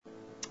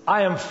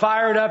I am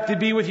fired up to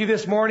be with you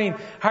this morning.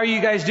 How are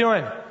you guys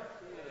doing?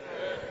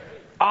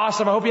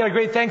 Awesome. I hope you had a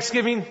great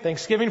Thanksgiving.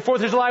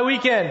 4th of July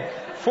weekend.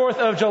 4th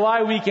of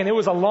July weekend. It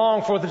was a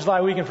long 4th of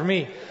July weekend for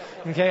me.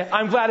 Okay.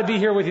 I'm glad to be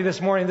here with you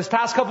this morning. This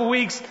past couple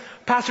weeks,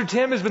 Pastor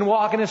Tim has been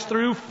walking us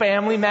through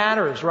family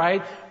matters,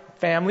 right?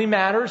 Family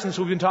matters. And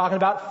so we've been talking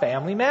about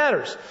family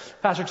matters.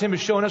 Pastor Tim has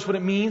shown us what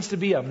it means to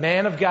be a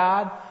man of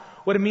God,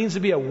 what it means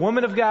to be a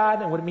woman of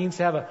God, and what it means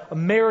to have a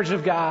marriage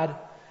of God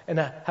and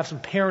to have some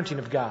parenting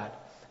of God.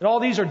 And all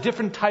these are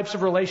different types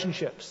of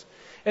relationships.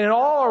 And in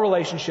all our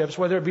relationships,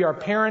 whether it be our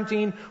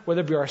parenting,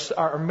 whether it be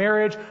our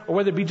marriage, or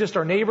whether it be just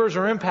our neighbors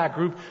or impact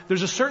group,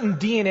 there's a certain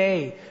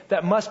DNA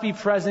that must be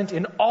present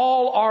in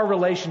all our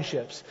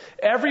relationships.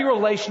 Every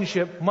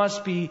relationship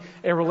must be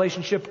a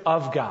relationship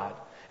of God.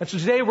 And so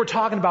today we're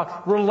talking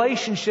about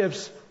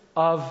relationships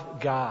of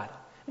God.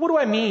 What do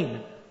I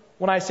mean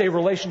when I say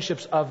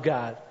relationships of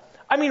God?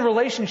 I mean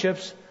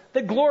relationships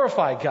that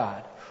glorify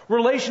God.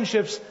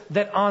 Relationships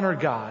that honor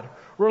God.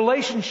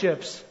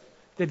 Relationships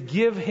that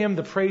give Him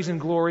the praise and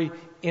glory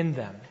in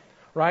them.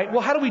 Right?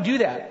 Well, how do we do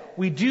that?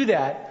 We do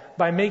that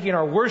by making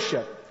our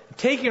worship,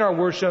 taking our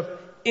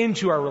worship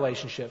into our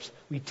relationships.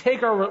 We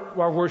take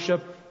our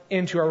worship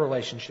into our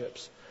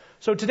relationships.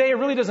 So today it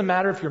really doesn't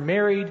matter if you're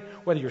married,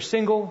 whether you're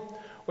single,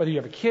 whether you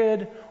have a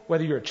kid,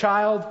 whether you're a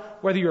child,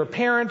 whether you're a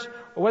parent,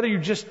 or whether you're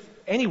just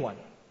anyone.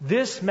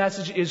 This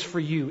message is for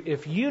you.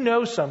 If you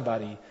know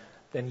somebody,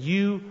 then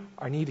you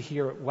need to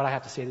hear what I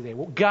have to say today.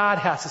 What God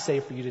has to say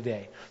for you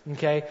today.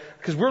 Okay?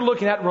 Because we're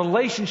looking at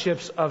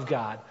relationships of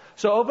God.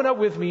 So open up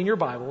with me in your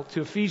Bible to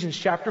Ephesians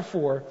chapter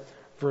 4,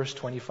 verse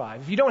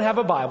 25. If you don't have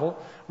a Bible,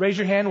 raise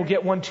your hand, we'll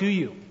get one to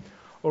you.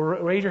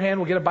 Or raise your hand,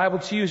 we'll get a Bible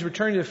to you as we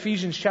return to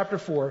Ephesians chapter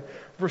 4,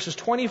 verses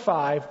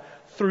 25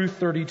 through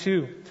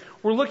 32.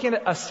 We're looking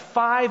at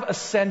 5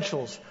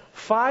 essentials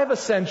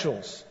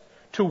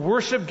to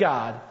worship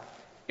God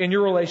in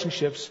your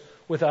relationships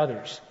with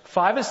others.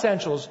 5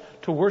 essentials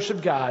to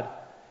worship God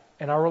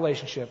in our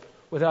relationship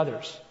with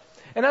others.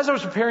 And as I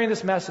was preparing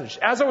this message,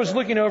 as I was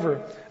looking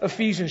over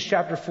Ephesians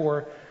chapter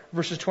 4,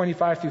 verses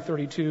 25 through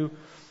 32,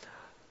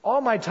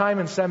 all my time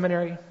in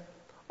seminary,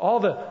 all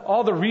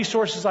the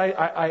resources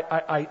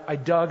I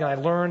dug and I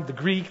learned, the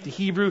Greek, the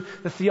Hebrew,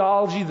 the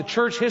theology, the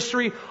church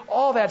history,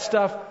 all that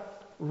stuff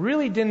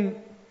really didn't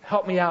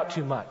help me out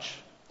too much.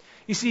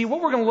 You see,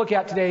 what we're going to look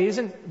at today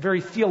isn't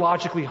very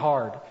theologically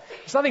hard.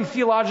 It's nothing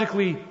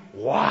theologically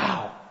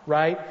wow,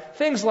 right?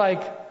 Things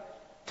like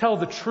tell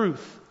the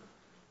truth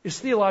is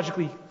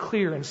theologically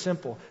clear and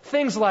simple.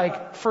 Things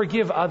like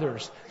forgive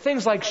others.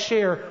 Things like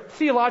share.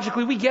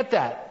 Theologically, we get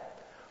that.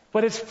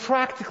 But it's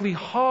practically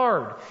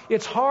hard.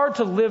 It's hard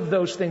to live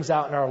those things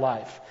out in our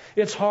life.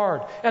 It's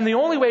hard. And the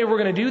only way we're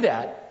going to do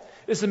that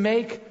is to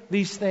make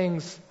these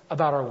things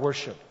about our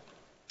worship.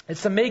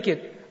 It's to make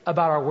it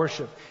about our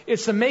worship.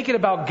 It's to make it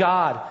about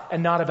God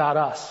and not about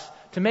us.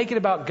 To make it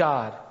about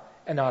God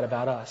and not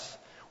about us.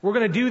 We're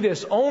going to do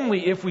this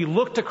only if we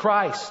look to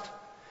Christ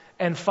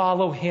and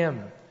follow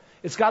Him.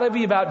 It's got to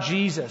be about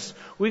Jesus.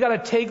 We got to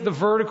take the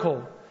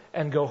vertical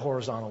and go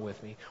horizontal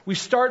with me. We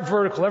start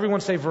vertical.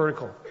 Everyone say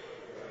vertical.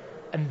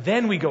 And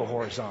then we go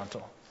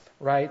horizontal.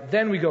 Right?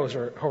 Then we go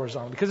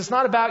horizontal. Because it's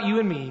not about you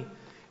and me.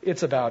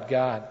 It's about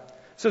God.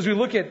 So as we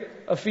look at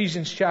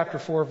Ephesians chapter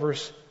 4,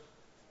 verse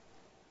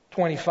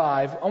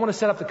 25, I want to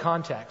set up the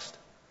context.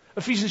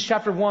 Ephesians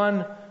chapter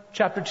 1,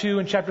 chapter 2,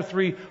 and chapter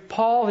 3,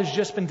 Paul has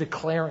just been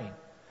declaring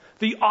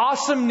the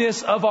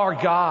awesomeness of our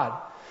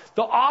God.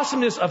 The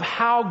awesomeness of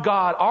how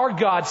God, our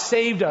God,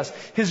 saved us.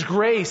 His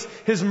grace,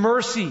 His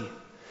mercy,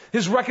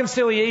 His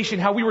reconciliation,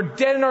 how we were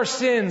dead in our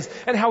sins,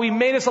 and how He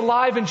made us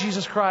alive in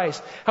Jesus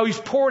Christ. How He's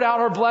poured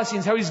out our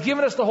blessings, how He's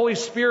given us the Holy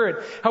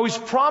Spirit, how He's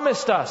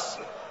promised us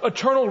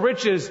eternal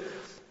riches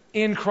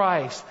in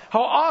Christ.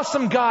 How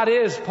awesome God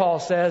is, Paul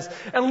says.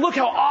 And look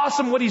how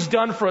awesome what He's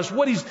done for us.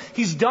 What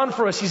He's done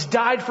for us. He's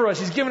died for us.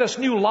 He's given us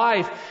new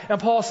life. And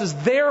Paul says,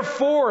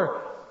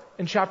 therefore,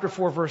 in chapter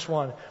 4, verse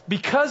 1,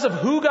 because of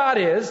who God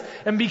is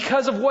and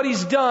because of what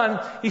He's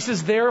done, he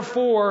says,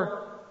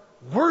 therefore,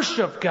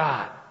 worship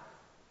God.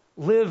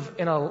 Live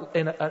in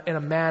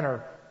a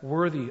manner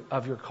worthy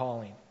of your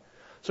calling.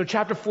 So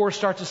chapter 4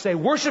 starts to say,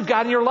 worship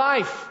God in your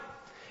life.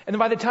 And then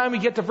by the time we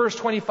get to verse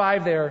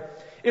 25 there,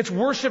 it's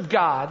worship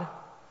God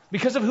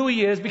because of who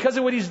He is, because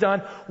of what He's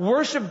done.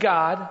 Worship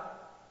God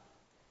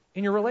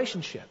in your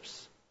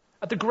relationships.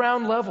 At the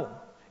ground level.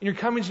 In your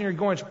comings and your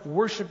goings.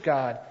 Worship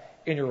God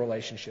in your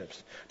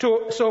relationships.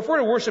 So if we're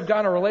to worship God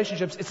in our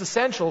relationships, it's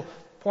essential,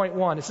 point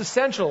 1, it's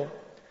essential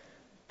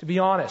to be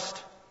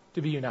honest,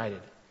 to be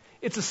united.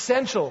 It's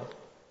essential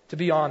to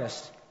be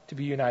honest, to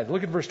be united.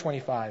 Look at verse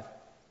 25.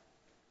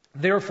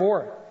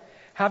 Therefore,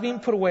 having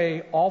put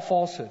away all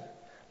falsehood,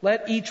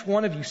 let each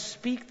one of you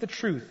speak the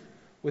truth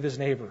with his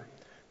neighbor,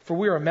 for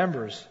we are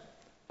members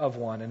of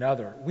one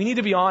another. We need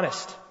to be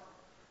honest.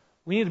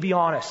 We need to be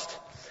honest.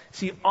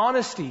 See,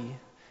 honesty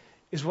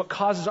is what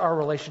causes our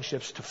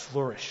relationships to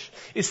flourish.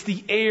 It's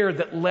the air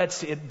that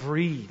lets it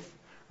breathe,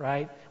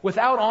 right?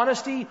 Without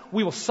honesty,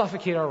 we will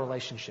suffocate our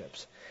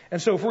relationships.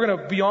 And so if we're going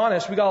to be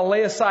honest, we got to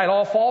lay aside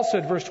all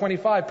falsehood, verse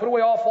 25. Put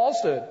away all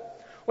falsehood.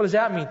 What does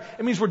that mean?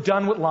 It means we're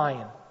done with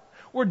lying.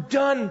 We're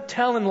done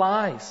telling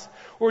lies.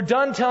 We're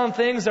done telling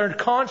things that are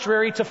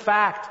contrary to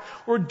fact.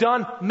 We're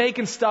done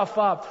making stuff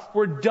up.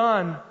 We're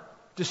done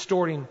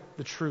distorting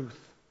the truth.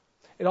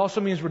 It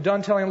also means we're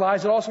done telling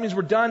lies. It also means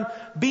we're done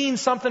being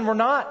something we're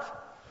not.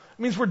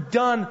 It means we're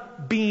done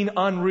being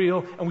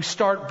unreal and we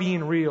start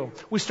being real.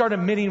 We start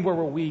admitting where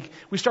we're weak.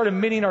 We start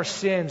admitting our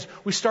sins.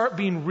 We start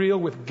being real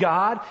with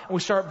God and we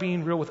start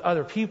being real with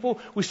other people.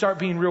 We start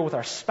being real with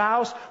our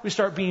spouse. We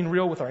start being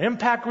real with our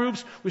impact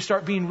groups. We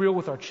start being real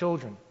with our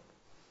children.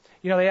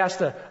 You know, they asked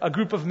a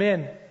group of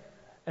men,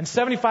 and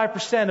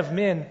 75% of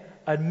men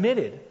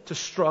admitted to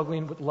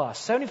struggling with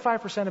lust.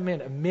 75% of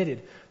men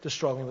admitted to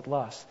struggling with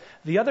lust.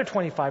 The other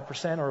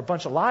 25% are a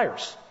bunch of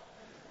liars.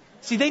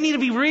 See, they need to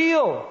be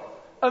real.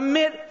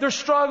 Admit their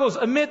struggles,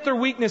 admit their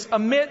weakness,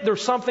 admit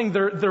there's something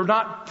they're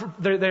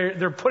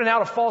putting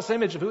out a false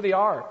image of who they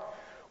are.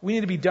 We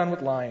need to be done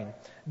with lying,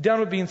 done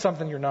with being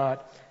something you're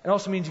not. It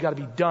also means you got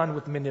to be done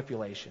with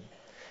manipulation.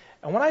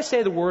 And when I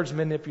say the words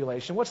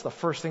manipulation, what's the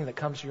first thing that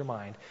comes to your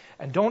mind?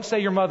 And don't say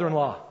your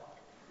mother-in-law.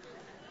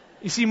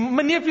 You see,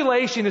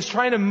 manipulation is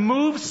trying to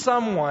move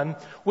someone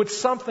with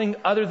something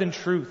other than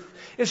truth.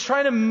 It's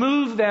trying to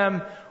move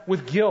them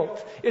with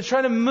guilt. It's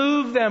trying to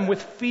move them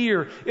with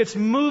fear. It's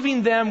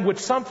moving them with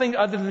something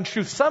other than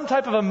truth, some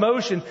type of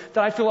emotion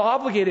that I feel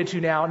obligated to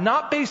now,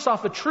 not based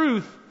off of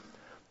truth,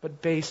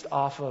 but based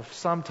off of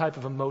some type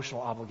of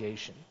emotional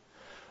obligation.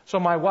 So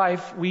my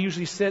wife, we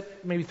usually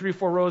sit maybe 3 or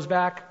 4 rows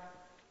back.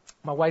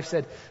 My wife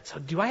said, "So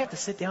do I have to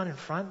sit down in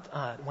front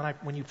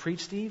when you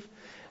preach, Steve?"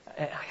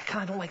 I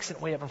kind of don't like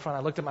sitting way up in front.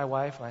 I looked at my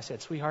wife and I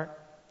said, "Sweetheart,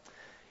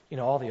 you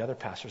know, all the other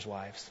pastors'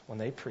 wives, when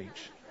they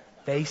preach,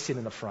 they sit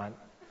in the front."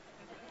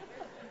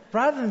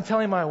 Rather than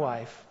telling my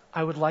wife,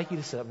 "I would like you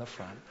to sit up in the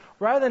front,"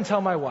 rather than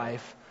tell my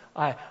wife,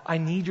 I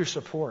need your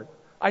support,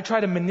 I try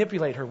to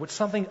manipulate her with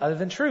something other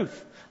than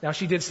truth. Now,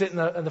 she did sit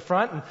in the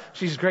front, and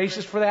she's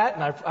gracious for that,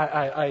 and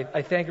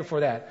I thank her for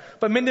that.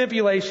 But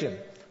manipulation.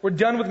 We're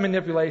done with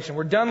manipulation.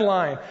 We're done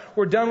lying.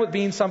 We're done with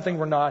being something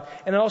we're not.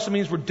 And it also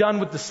means we're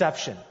done with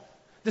deception.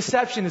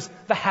 Deception is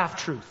the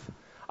half-truth.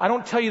 I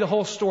don't tell you the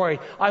whole story.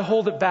 I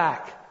hold it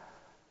back.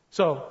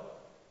 So,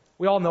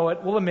 we all know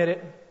it. We'll admit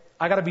it.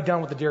 I got to be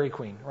done with the Dairy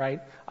Queen,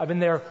 right? I've been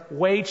there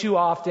way too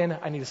often.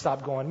 I need to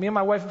stop going. Me and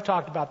my wife have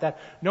talked about that.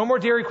 No more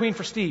Dairy Queen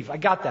for Steve. I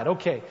got that.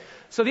 Okay.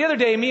 So the other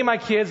day, me and my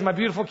kids, my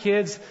beautiful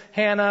kids,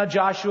 Hannah,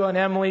 Joshua, and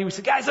Emily, we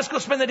said, "Guys, let's go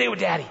spend the day with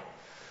Daddy."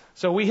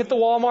 So we hit the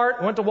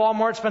Walmart, went to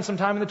Walmart, spent some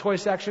time in the toy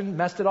section,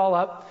 messed it all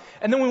up.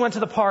 And then we went to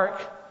the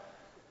park.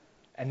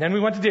 And then we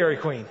went to Dairy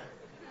Queen.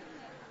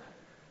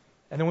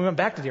 And then we went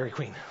back to Dairy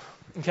Queen.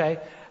 Okay?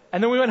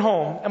 And then we went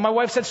home. And my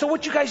wife said, "So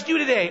what'd you guys do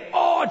today?"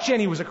 "Oh,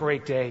 Jenny, it was a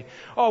great day.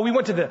 Oh, we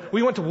went to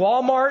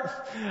Walmart.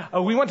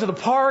 We went to the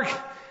park.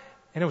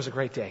 And it was a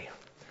great day."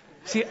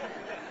 See,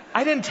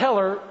 I didn't tell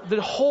her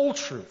the whole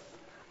truth.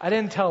 I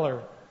didn't tell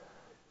her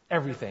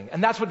everything.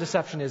 And that's what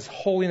deception is,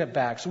 holding it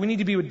back. So we need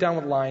to be done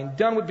with lying,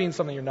 done with being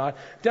something you're not,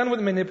 done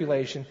with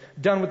manipulation,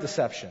 done with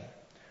deception.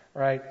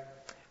 Right?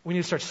 We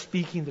need to start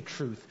speaking the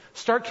truth.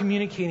 Start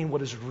communicating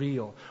what is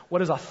real,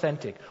 what is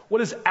authentic,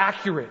 what is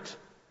accurate.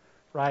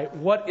 Right?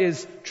 What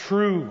is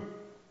true?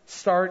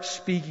 Start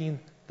speaking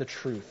the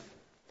truth.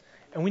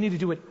 And we need to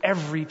do it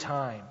every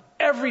time.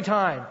 Every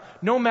time.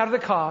 No matter the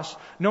cost,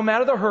 no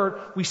matter the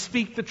hurt, we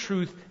speak the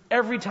truth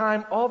every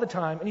time, all the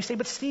time. And you say,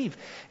 "But Steve,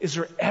 is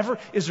there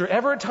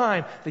ever a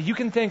time that you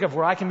can think of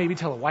where I can maybe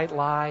tell a white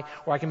lie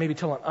or I can maybe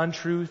tell an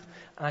untruth?"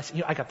 And I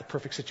said, "I got the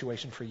perfect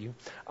situation for you."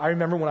 I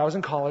remember when I was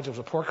in college, I was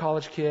a poor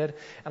college kid,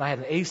 and I had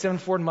an 87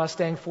 Ford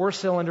Mustang,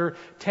 4-cylinder,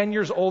 10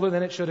 years older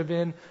than it should have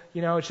been.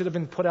 You know, it should have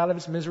been put out of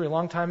its misery a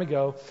long time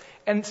ago.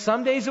 And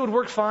some days it would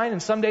work fine,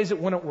 and some days it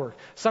wouldn't work.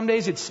 Some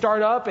days it'd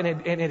start up and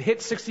it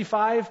hit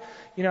 65,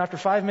 after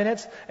 5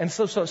 minutes. And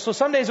so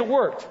some days it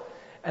worked.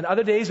 And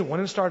other days it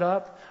wouldn't start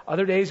up.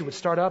 Other days it would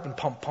start up and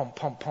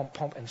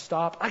pump, and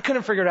stop. I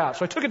couldn't figure it out.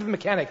 So I took it to the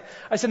mechanic.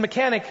 I said,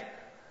 "Mechanic,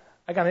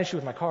 I got an issue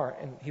with my car."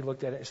 And he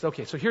looked at it and said,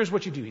 "Okay, so here's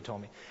what you do," he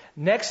told me.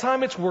 "Next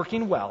time it's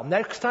working well,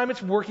 next time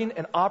it's working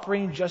and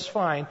operating just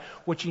fine,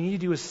 what you need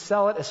to do is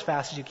sell it as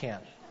fast as you can."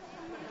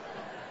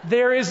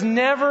 There is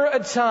never a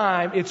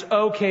time it's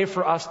okay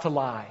for us to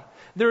lie.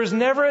 There is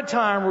never a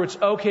time where it's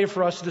okay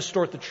for us to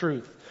distort the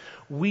truth.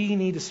 We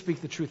need to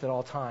speak the truth at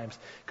all times.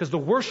 Because the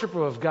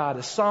worshiper of God,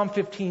 as Psalm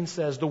 15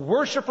 says, the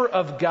worshiper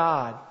of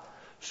God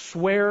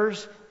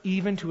swears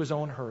even to his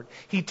own hurt.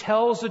 He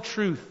tells the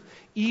truth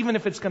even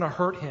if it's going to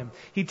hurt him.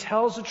 He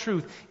tells the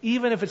truth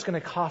even if it's going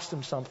to cost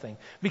him something.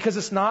 Because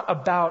it's not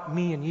about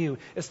me and you.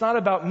 It's not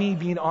about me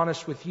being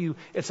honest with you.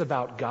 It's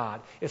about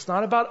God. It's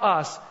not about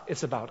us.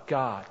 It's about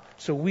God.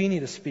 So we need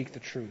to speak the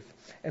truth.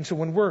 And so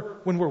when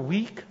we're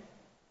weak,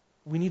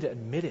 we need to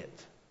admit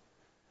it.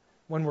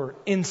 When we're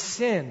in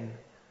sin,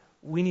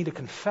 we need to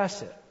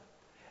confess it.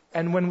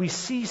 And when we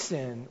see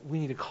sin, we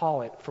need to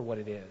call it for what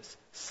it is,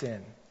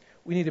 sin.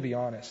 We need to be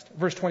honest.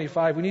 Verse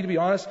 25, we need to be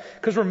honest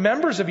because we're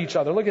members of each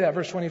other. Look at that,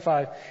 verse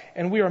 25.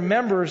 And we are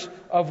members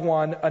of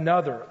one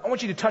another. I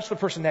want you to touch the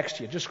person next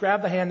to you. Just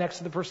grab the hand next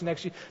to the person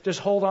next to you. Just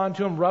hold on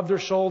to them, rub their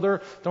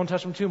shoulder. Don't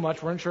touch them too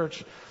much. We're in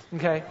church.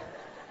 Okay?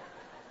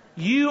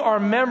 You are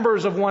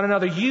members of one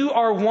another. You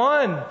are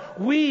one.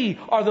 We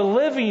are the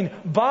living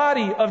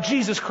body of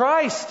Jesus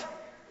Christ.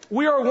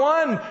 We are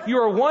one. You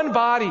are one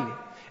body.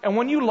 And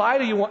when you lie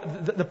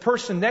to the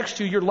person next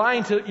to you, you're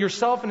lying to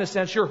yourself in a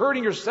sense. You're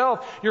hurting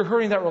yourself. You're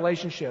hurting that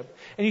relationship.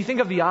 And you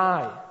think of the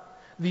eye.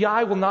 The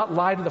eye will not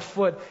lie to the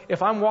foot.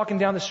 If I'm walking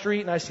down the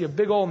street and I see a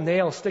big old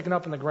nail sticking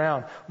up in the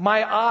ground,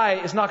 my eye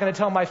is not going to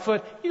tell my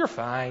foot, you're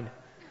fine.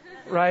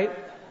 Right?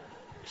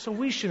 So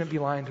we shouldn't be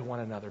lying to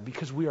one another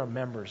because we are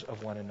members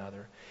of one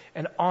another.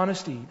 And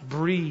honesty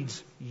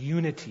breeds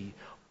unity.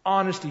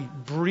 Honesty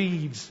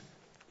breeds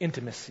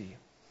intimacy.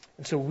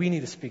 And so we need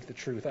to speak the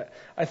truth.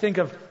 I think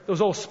of those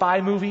old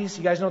spy movies.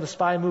 You guys know the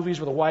spy movies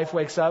where the wife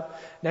wakes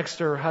up next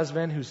to her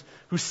husband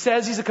who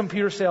says he's a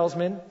computer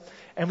salesman.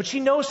 But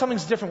she knows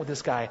something's different with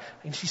this guy.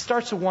 And she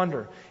starts to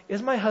wonder,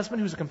 is my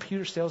husband who's a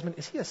computer salesman,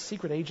 is he a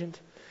secret agent?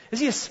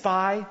 Is he a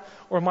spy?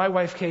 Or in my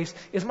wife's case,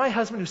 is my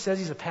husband who says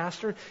he's a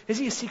pastor, is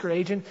he a secret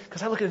agent?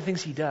 Because I look at the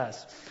things he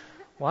does.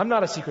 Well, I'm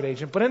not a secret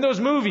agent. But in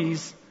those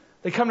movies,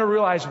 they come to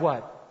realize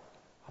what?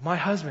 My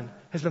husband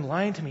has been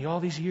lying to me all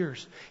these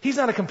years. He's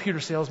not a computer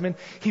salesman.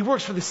 He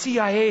works for the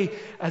CIA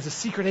as a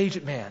secret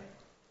agent man.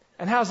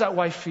 And how's that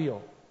wife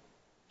feel?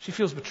 She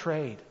feels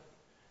betrayed.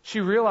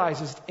 She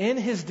realizes in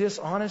his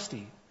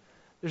dishonesty,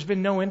 there's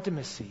been no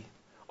intimacy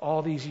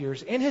all these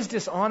years. In his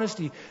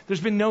dishonesty,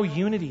 there's been no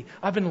unity.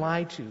 I've been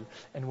lied to.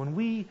 And when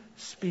we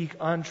speak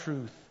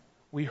untruth,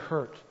 we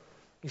hurt.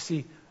 You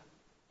see,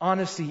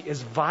 honesty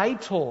is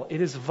vital. It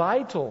is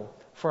vital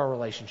for our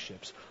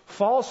relationships.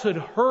 Falsehood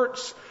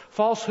hurts.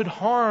 Falsehood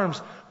harms.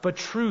 But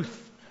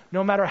truth,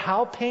 no matter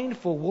how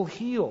painful, will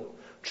heal.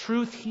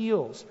 Truth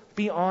heals.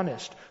 Be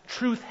honest.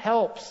 Truth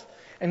helps.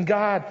 And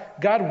God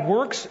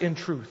works in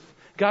truth.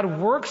 God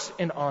works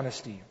in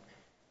honesty.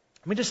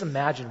 I mean, just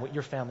imagine what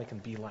your family can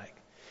be like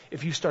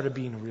if you started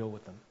being real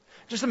with them.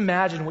 Just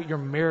imagine what your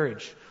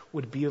marriage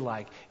would be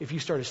like if you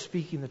started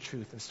speaking the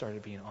truth and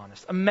started being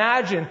honest.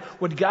 Imagine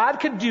what God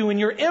could do in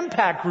your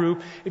impact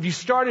group if you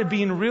started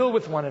being real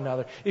with one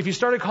another, if you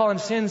started calling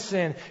sin,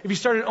 sin, if you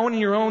started owning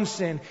your own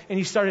sin and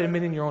you started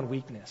admitting your own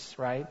weakness,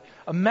 right?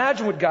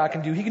 Imagine what God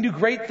can do. He can do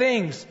great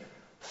things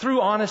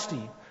through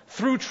honesty,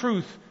 through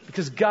truth,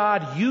 because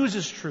God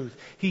uses truth.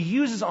 He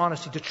uses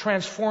honesty to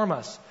transform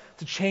us,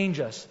 to change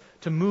us,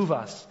 to move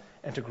us,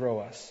 and to grow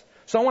us.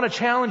 So I want to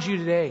challenge you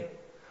today.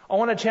 I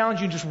want to challenge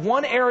you in just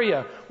one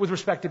area with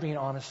respect to being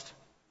honest.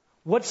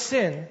 What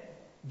sin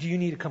do you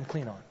need to come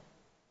clean on?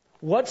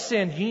 What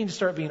sin do you need to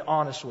start being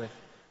honest with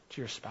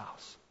to your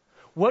spouse?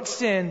 What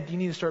sin do you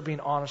need to start being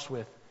honest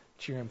with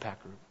to your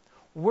impact group?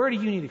 Where do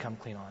you need to come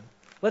clean on?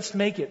 Let's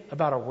make it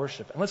about our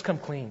worship and let's come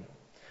clean,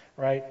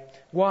 right?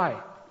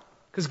 Why?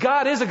 Because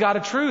God is a God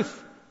of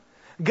truth.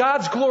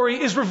 God's glory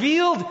is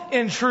revealed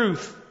in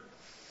truth.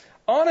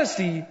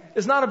 Honesty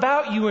is not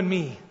about you and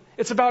me.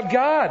 It's about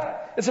God.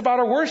 It's about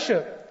our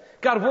worship.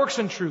 God works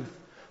in truth.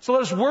 So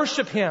let us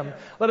worship Him.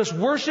 Let us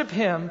worship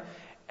Him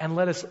and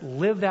let us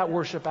live that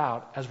worship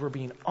out as we're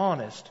being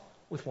honest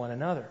with one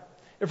another.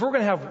 If we're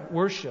going to have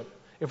worship,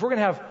 if we're going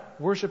to have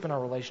worship in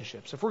our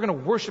relationships, if we're going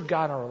to worship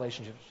God in our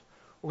relationships,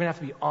 we're going to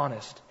have to be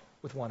honest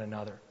with one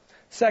another.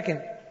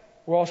 Second,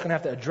 we're also going to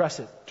have to address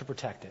it to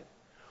protect it.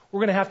 We're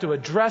going to have to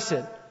address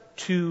it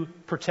to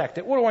protect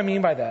it. What do I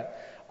mean by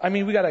that? I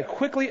mean, we got to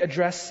quickly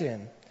address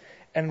sin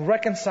and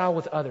reconcile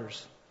with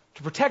others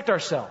to protect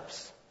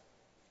ourselves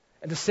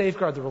and to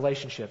safeguard the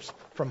relationships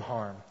from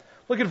harm.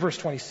 Look at verse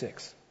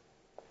 26.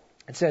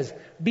 It says,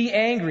 "Be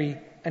angry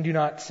and do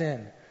not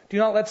sin. Do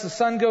not let the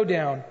sun go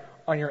down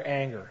on your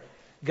anger."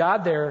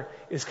 God there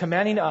is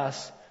commanding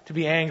us to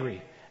be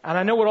angry. And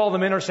I know what all the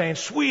men are saying.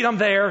 Sweet, I'm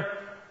there.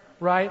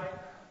 Right?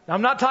 Now,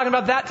 I'm not talking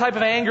about that type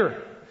of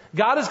anger.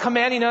 God is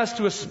commanding us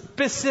to a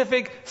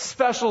specific,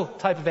 special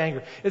type of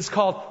anger. It's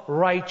called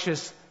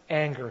righteous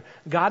anger.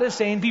 God is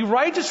saying, be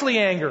righteously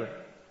angry.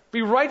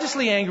 Be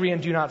righteously angry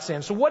and do not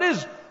sin. So what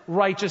is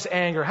righteous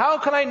anger? How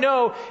can I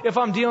know if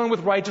I'm dealing with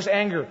righteous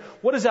anger?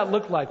 What does that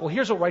look like? Well,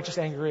 here's what righteous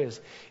anger is.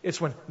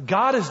 It's when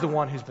God is the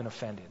one who's been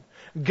offended.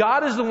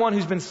 God is the one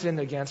who's been sinned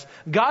against.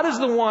 God is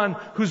the one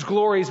whose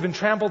glory has been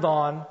trampled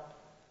on.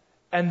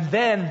 And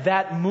then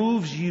that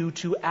moves you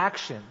to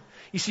action.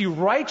 You see,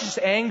 righteous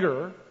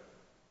anger,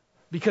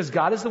 because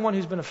God is the one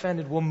who's been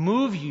offended, will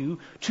move you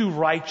to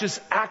righteous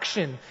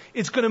action.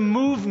 It's going to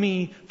move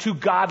me to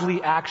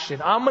godly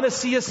action. I'm going to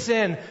see a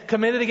sin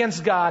committed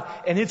against God,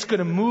 and it's going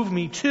to move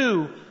me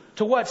to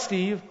what,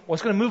 Steve? Well,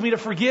 it's going to move me to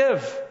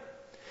forgive.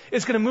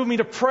 It's going to move me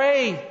to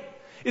pray.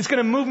 It's going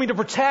to move me to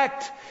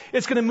protect.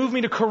 It's going to move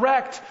me to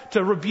correct,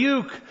 to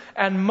rebuke.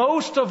 And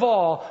most of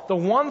all, the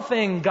one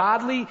thing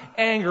godly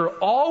anger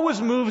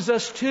always moves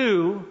us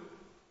to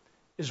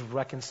is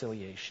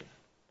reconciliation.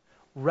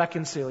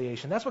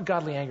 reconciliation. That's what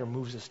godly anger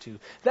moves us to.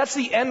 That's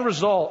the end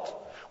result.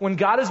 When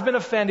God has been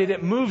offended,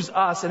 it moves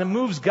us and it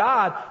moves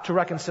God to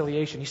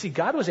reconciliation. You see,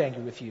 God was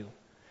angry with you.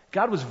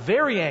 God was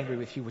very angry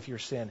with you with your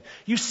sin.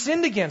 You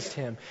sinned against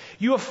him.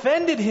 You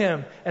offended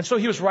him. And so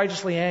he was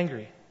righteously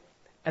angry.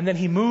 And then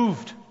he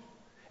moved.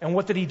 And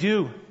what did he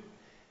do?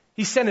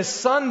 He sent his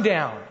son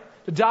down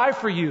to die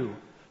for you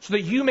so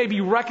that you may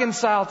be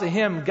reconciled to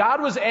him.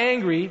 God was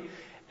angry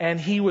and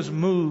he was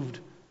moved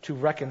to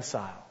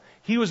reconcile.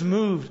 He was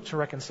moved to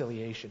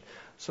reconciliation.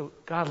 So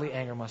godly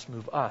anger must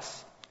move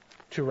us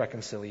to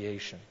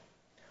reconciliation.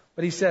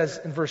 But he says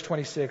in verse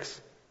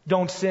 26,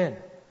 don't sin.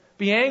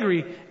 Be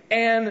angry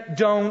and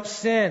don't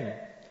sin.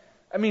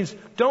 That means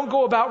don't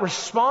go about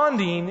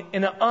responding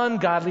in an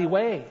ungodly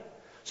way.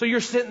 So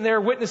you're sitting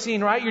there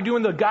witnessing, right? You're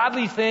doing the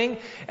godly thing,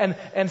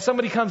 and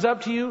somebody comes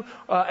up to you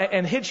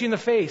and hits you in the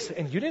face,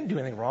 and you didn't do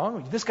anything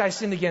wrong. This guy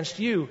sinned against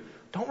you.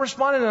 Don't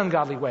respond in an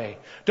ungodly way.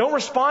 Don't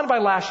respond by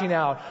lashing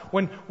out.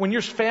 When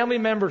your family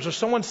members or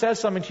someone says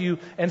something to you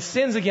and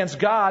sins against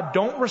God,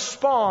 don't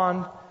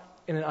respond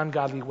in an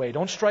ungodly way.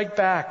 Don't strike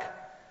back.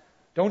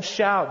 Don't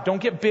shout.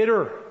 Don't get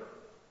bitter.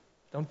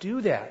 Don't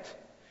do that.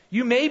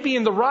 You may be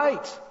in the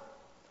right,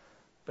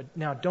 but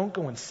now don't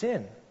go and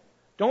sin.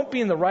 Don't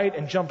be in the right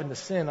and jump into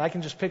sin. I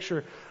can just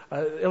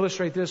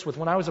illustrate this with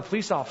when I was a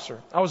police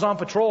officer. I was on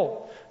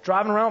patrol,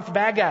 driving around for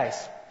bad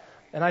guys,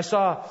 and I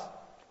saw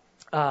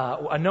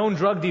a known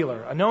drug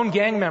dealer, a known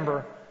gang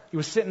member. He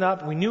was sitting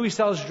up. We knew he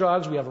sells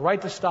drugs. We have a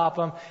right to stop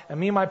him. And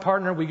me and my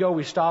partner,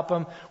 we stop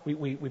him.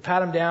 We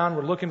pat him down.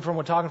 We're looking for him.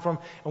 We're talking for him.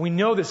 And we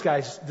know this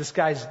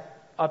guy's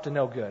up to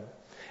no good.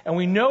 And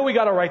we know we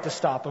got a right to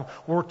stop him.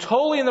 We're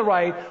totally in the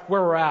right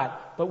where we're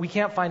at, but we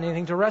can't find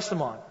anything to arrest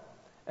him on.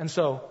 And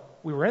so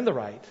we were in the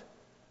right,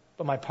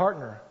 but my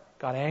partner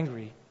got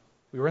angry.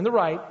 We were in the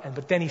right,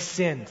 but then he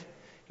sinned.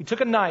 He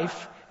took a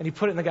knife and he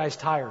put it in the guy's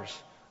tires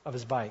of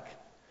his bike.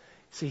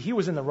 See, he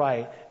was in the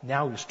right.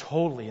 Now he was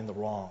totally in the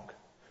wrong.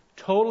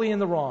 Totally in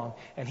the wrong,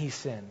 and he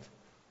sinned.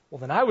 Well,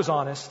 then I was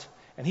honest,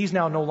 and he's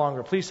now no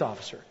longer a police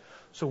officer.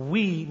 So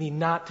we need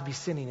not to be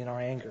sinning in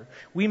our anger.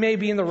 We may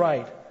be in the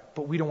right,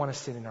 but we don't want to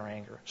sin in our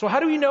anger. So how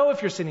do you know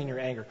if you're sinning in your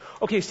anger?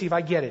 Okay, Steve,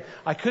 I get it.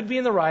 I could be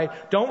in the right.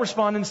 Don't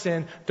respond in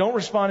sin. Don't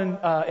respond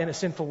in a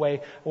sinful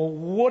way. Well,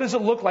 what does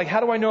it look like? How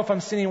do I know if I'm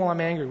sinning while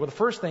I'm angry? Well, the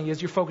first thing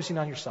is you're focusing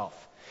on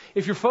yourself.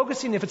 If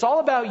it's all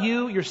about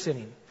you, you're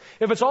sinning.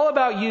 If it's all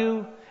about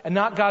you and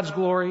not God's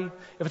glory,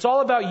 if it's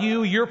all about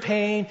you, your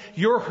pain,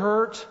 your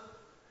hurt,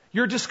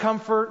 your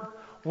discomfort,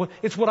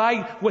 it's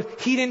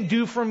what he didn't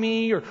do for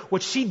me or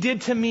what she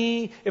did to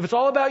me. If it's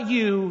all about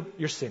you,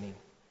 you're sinning,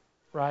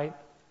 right?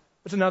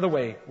 That's another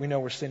way we know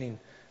we're sinning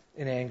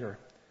in anger.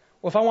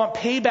 Well, if I want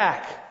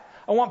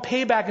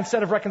payback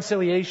instead of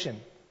reconciliation,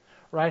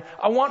 right?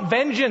 I want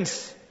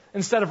vengeance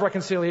instead of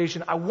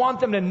reconciliation. I want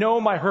them to know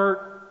my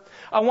hurt.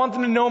 I want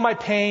them to know my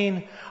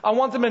pain. I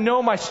want them to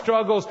know my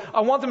struggles.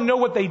 I want them to know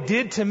what they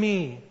did to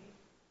me.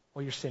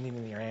 Well, you're sinning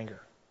in your anger.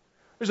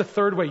 There's a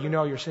third way you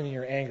know you're sinning in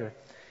your anger.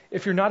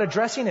 If you're not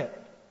addressing it.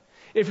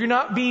 If you're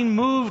not being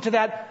moved to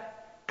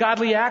that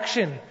godly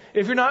action.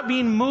 If you're not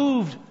being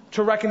moved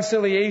to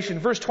reconciliation.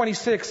 Verse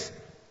 26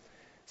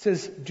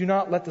 says, do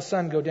not let the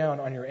sun go down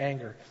on your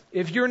anger.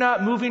 If you're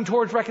not moving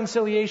towards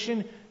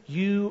reconciliation,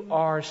 you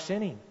are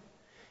sinning.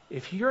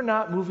 If you're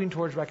not moving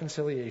towards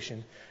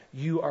reconciliation,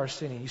 you are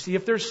sinning. You see,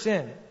 if there's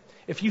sin,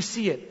 if you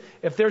see it,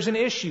 if there's an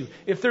issue,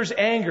 if there's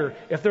anger,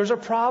 if there's a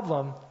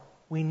problem,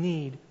 we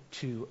need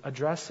to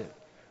address it.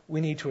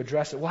 We need to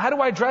address it. Well, how do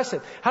I address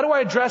it? How do I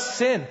address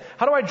sin?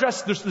 How do I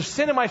address, there's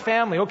sin in my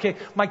family. Okay,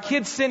 my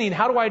kid's sinning.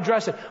 How do I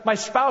address it? My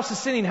spouse is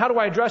sinning. How do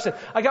I address it?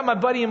 I got my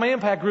buddy in my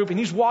impact group and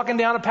he's walking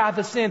down a path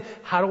of sin.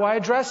 How do I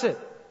address it?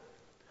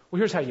 Well,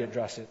 here's how you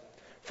address it.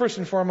 First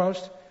and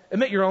foremost,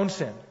 admit your own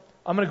sin.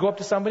 I'm going to go up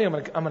to somebody. I'm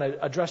going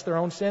to address their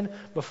own sin.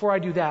 Before I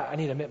do that, I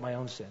need to admit my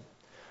own sin.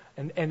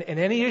 And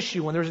any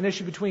issue, when there's an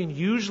issue between,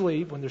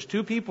 usually, when there's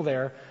two people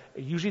there,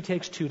 it usually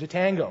takes two to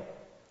tango.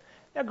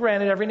 Now,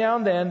 granted, every now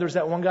and then, there's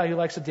that one guy who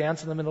likes to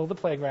dance in the middle of the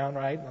playground,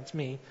 right? That's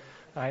me.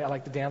 I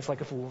like to dance like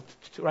a fool,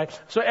 right?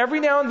 So every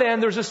now and then,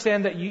 there's a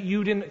sin that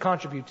you didn't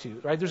contribute to,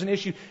 right? There's an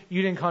issue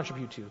you didn't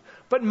contribute to.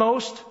 But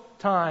most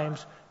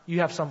times, you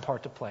have some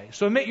part to play.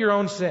 So admit your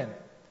own sin.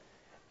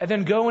 And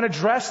then go and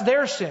address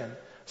their sin.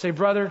 Say,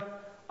 brother,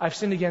 I've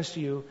sinned against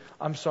you.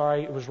 I'm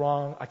sorry. It was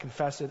wrong. I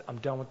confess it. I'm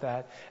done with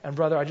that. And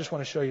brother, I just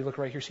want to show you, look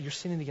right here. See, you're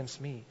sinning against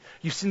me.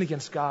 You've sinned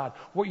against God.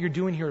 What you're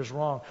doing here is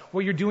wrong.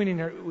 What you're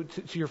doing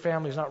to your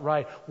family is not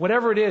right.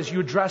 Whatever it is, you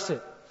address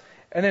it.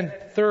 And then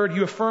third,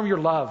 you affirm your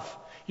love.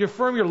 You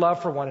affirm your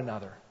love for one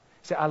another.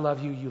 Say, I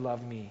love you. You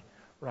love me.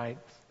 Right?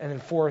 And then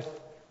fourth,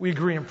 we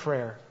agree in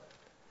prayer.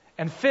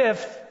 And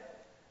fifth,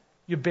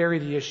 you bury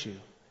the issue.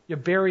 You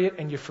bury it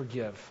and you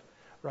forgive.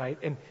 Right?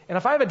 And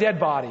if I have a dead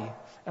body,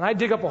 and I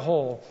dig up a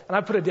hole, and I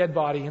put a dead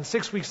body, and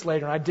 6 weeks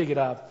later, and I dig it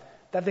up,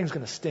 that thing's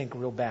going to stink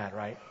real bad,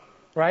 right?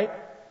 Right?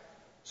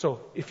 So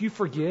if you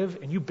forgive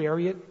and you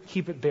bury it,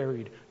 keep it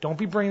buried. Don't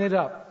be bringing it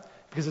up,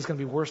 because it's going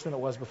to be worse than it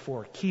was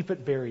before. Keep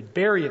it buried.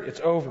 Bury it.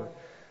 It's over.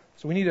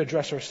 So we need to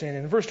address our sin.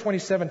 And verse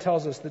 27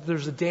 tells us that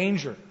there's a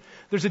danger.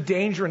 There's a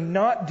danger in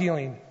not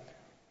dealing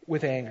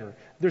with anger.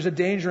 There's a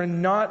danger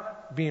in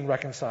not being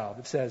reconciled.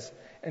 It says,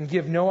 and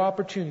give no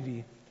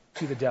opportunity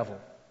to the devil.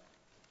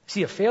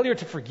 See, a failure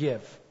to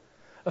forgive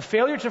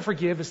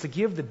is to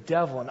give the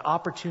devil an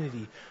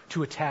opportunity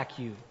to attack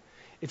you.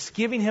 It's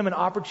giving him an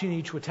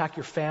opportunity to attack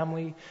your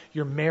family,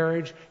 your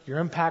marriage, your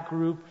impact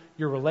group,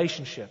 your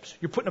relationships.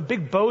 You're putting a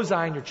big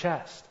bullseye in your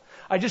chest.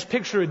 I just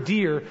picture a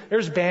deer.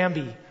 There's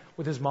Bambi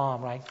with his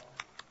mom, right?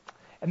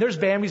 And there's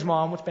Bambi's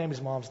mom. What's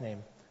Bambi's mom's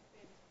name?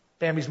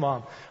 Bambi's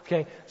mom.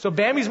 Okay, so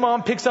Bambi's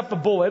mom picks up a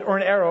bullet or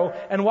an arrow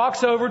and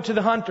walks over to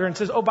the hunter and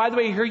says, oh, by the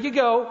way, here you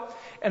go,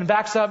 and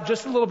backs up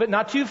just a little bit,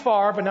 not too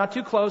far, but not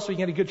too close, so you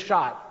get a good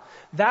shot.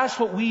 That's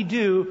what we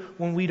do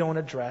when we don't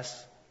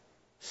address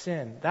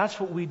sin. That's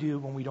what we do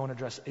when we don't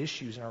address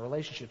issues in our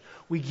relationship.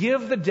 We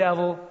give the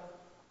devil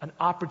an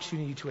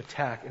opportunity to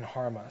attack and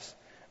harm us,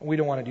 and we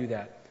don't want to do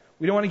that.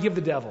 We don't want to give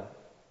the devil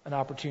an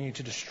opportunity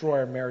to destroy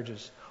our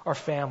marriages, our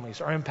families,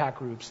 our impact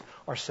groups,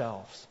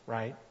 ourselves,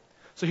 right?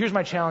 So here's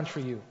my challenge for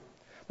you.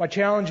 My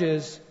challenge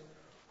is,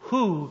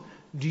 who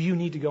do you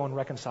need to go and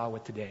reconcile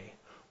with today?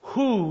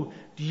 Who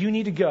do you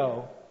need to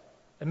go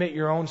admit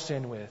your own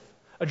sin with,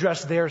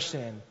 address their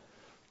sin,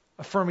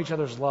 affirm each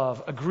other's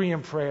love, agree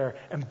in prayer,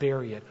 and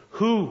bury it?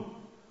 Who?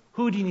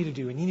 Who do you need to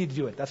do? And you need to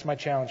do it. That's my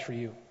challenge for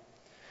you.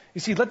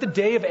 You see, let the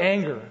day of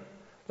anger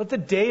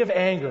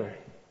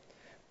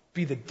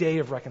be the day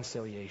of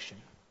reconciliation.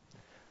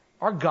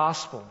 Our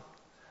gospel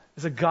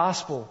is a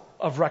gospel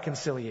of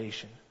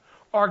reconciliation.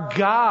 Our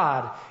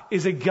God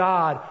is a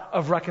God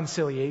of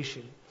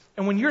reconciliation.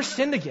 And when you're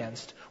sinned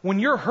against, when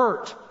you're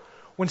hurt,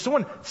 when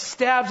someone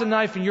stabs a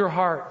knife in your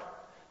heart,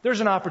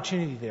 there's an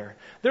opportunity there.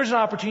 There's an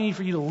opportunity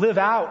for you to live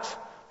out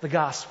the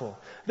gospel.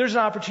 There's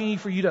an opportunity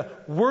for you to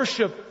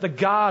worship the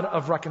God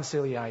of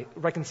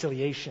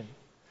reconciliation.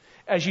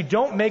 As you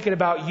don't make it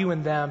about you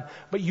and them,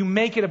 but you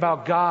make it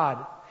about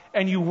God,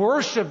 and you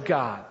worship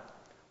God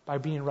by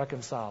being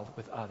reconciled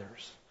with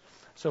others.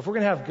 So if we're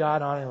going to have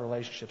God-honoring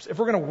relationships, if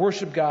we're going to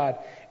worship God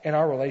in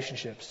our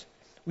relationships,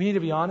 we need to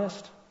be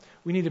honest.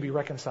 We need to be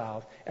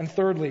reconciled. And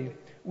thirdly,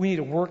 we need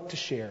to work to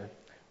share.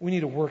 We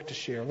need to work to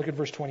share. Look at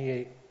verse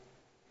 28.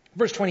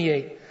 Verse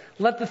 28,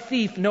 let the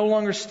thief no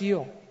longer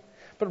steal,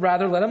 but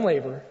rather let him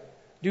labor,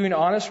 doing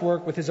honest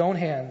work with his own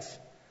hands,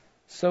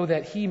 so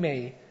that he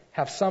may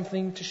have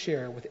something to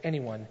share with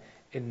anyone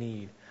in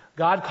need.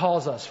 God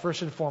calls us,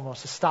 first and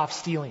foremost, to stop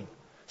stealing.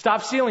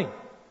 Stop stealing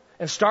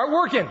and start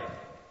working.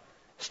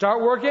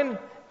 Start working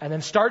and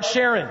then start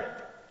sharing.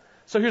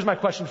 So here's my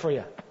question for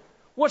you.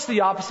 What's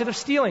the opposite of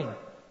stealing?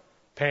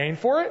 Paying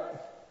for it?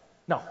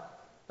 No,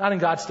 not in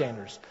God's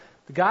standards.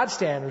 The God's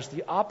standards,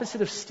 the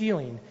opposite of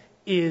stealing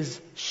is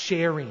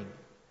sharing.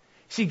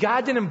 See,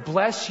 God didn't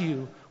bless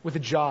you with a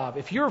job.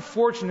 If you're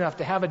fortunate enough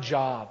to have a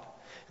job,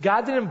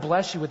 God didn't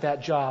bless you with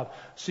that job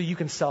so you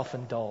can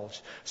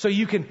self-indulge, so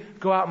you can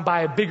go out and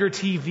buy a bigger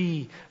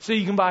TV, so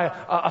you can buy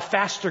a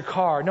faster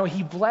car. No,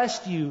 He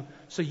blessed you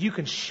so you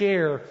can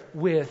share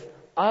with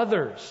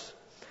others.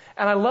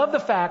 And I love the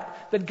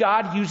fact that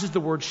God uses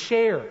the word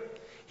share.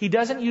 He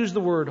doesn't use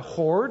the word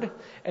hoard,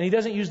 and He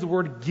doesn't use the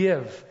word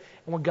give.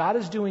 And what God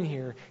is doing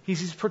here,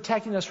 He's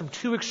protecting us from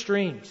two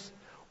extremes.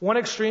 One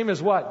extreme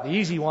is what? The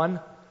easy one.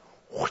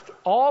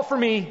 All for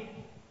me,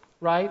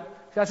 right?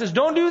 God says,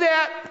 don't do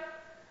that.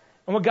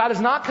 And what God is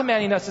not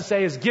commanding us to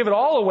say is give it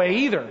all away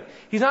either.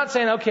 He's not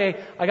saying,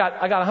 okay, I got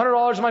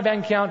 $100 in my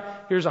bank account,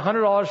 here's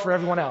 $100 for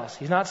everyone else.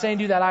 He's not saying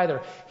do that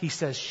either. He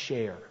says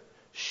share.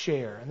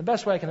 Share. And the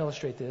best way I can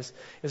illustrate this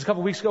is a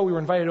couple weeks ago we were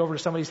invited over to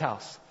somebody's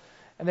house.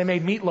 And they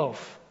made meatloaf.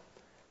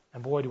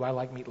 And boy, do I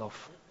like meatloaf.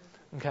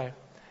 Okay?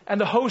 And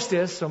the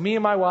hostess, so me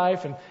and my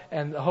wife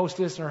and the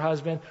hostess and her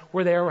husband,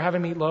 we're there, we're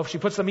having meatloaf. She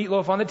puts the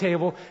meatloaf on the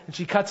table and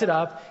she cuts it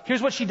up.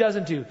 Here's what she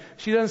doesn't do.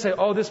 She doesn't say,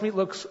 oh, this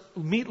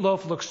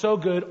meatloaf looks so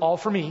good, all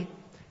for me.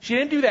 She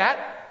didn't do that.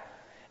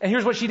 And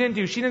here's what she didn't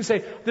do. She didn't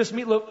say, this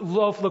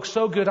meatloaf looks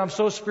so good, I'm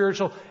so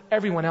spiritual,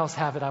 everyone else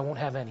have it, I won't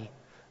have any.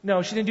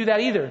 No, she didn't do that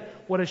either.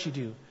 What did she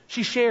do?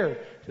 She shared.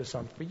 She said,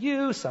 some for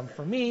you, some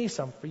for me,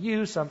 some for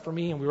you, some for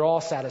me, and we were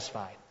all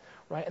satisfied.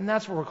 Right? And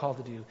that's what we're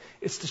called to do.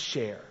 It's to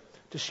share.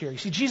 To share. You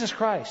see, Jesus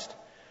Christ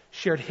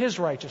shared His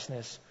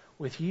righteousness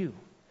with you.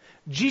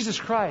 Jesus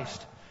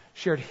Christ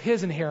shared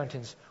His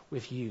inheritance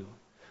with you.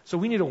 So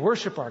we need to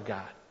worship our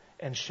God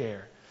and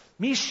share.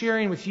 Me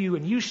sharing with you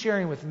and you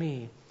sharing with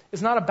me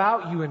is not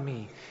about you and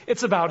me.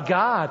 It's about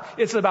God.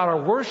 It's about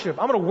our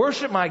worship. I'm going to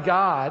worship my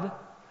God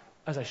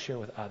as I share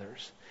with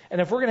others.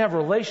 And if we're going to have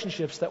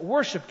relationships that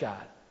worship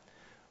God,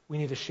 we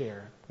need to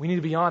share. We need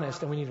to be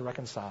honest and we need to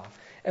reconcile.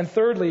 And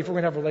thirdly, if we're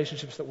going to have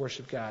relationships that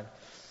worship God,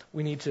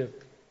 we need to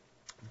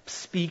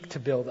speak to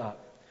build up.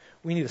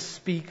 We need to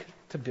speak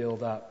to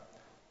build up.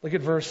 Look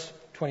at verse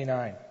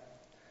 29.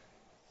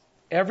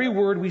 Every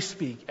word we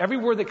speak, every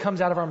word that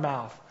comes out of our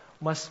mouth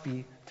must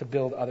be to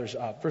build others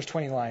up. Verse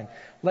 29.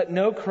 Let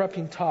no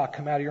corrupting talk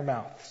come out of your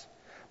mouths,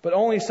 but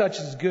only such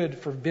as is good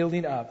for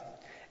building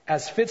up,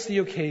 as fits the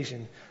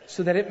occasion,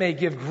 so that it may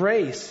give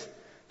grace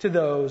to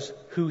those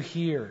who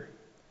hear.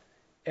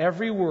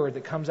 Every word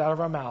that comes out of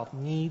our mouth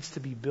needs to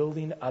be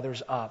building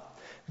others up.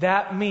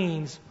 That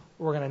means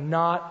we're going to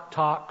not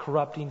talk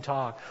corrupting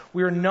talk.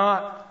 We're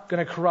not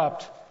going to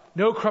corrupt.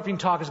 No corrupting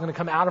talk is going to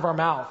come out of our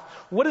mouth.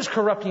 What is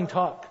corrupting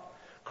talk?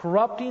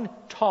 Corrupting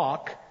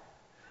talk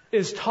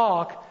is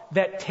talk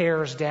that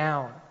tears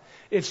down.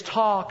 It's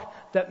talk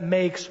that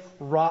makes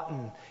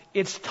rotten.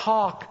 It's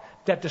talk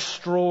that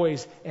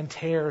destroys and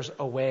tears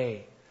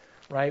away.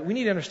 Right? We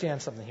need to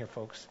understand something here,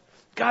 folks.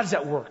 God is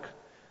at work.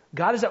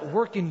 God is at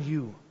work in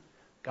you.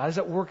 God is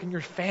at work in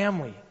your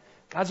family.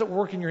 God's at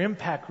work in your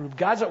impact group.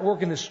 God's at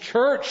work in this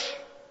church.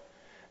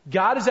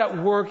 God is at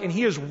work, and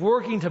He is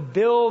working to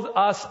build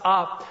us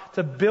up,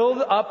 to build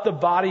up the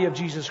body of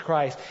Jesus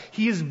Christ.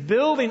 He is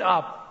building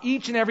up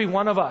each and every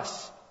one of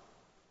us.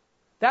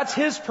 That's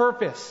His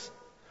purpose.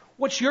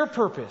 What's your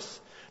purpose?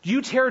 Do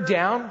you tear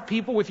down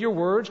people with your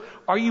words?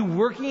 Are you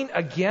working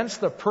against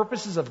the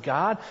purposes of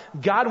God?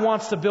 God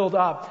wants to build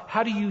up.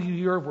 How do you use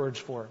your words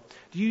for?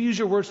 Do you use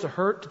your words to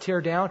hurt, to tear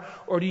down,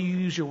 or do you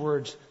use your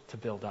words to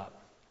build up?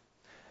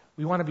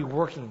 We want to be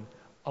working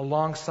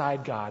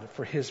alongside God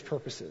for His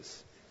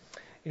purposes.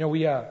 You know,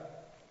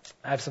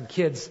 I have some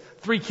kids,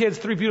 three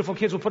beautiful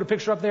kids. We'll put a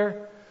picture up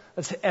there.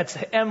 That's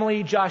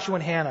Emily, Joshua,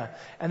 and Hannah.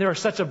 And they are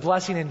such a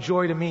blessing and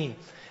joy to me.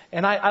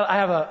 And I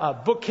have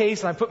a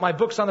bookcase, and I put my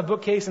books on the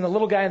bookcase, and the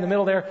little guy in the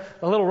middle there,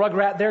 the little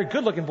rugrat there,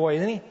 good-looking boy,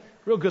 isn't he?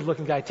 Real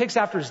good-looking guy. Takes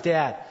after his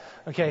dad.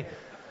 Okay.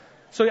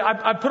 So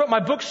I put up my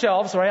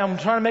bookshelves, right? I'm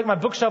trying to make my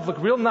bookshelf look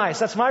real nice.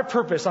 That's my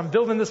purpose. I'm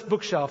building this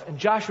bookshelf. And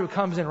Joshua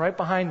comes in right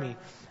behind me, and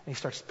he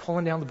starts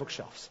pulling down the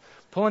bookshelves,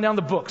 pulling down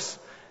the books.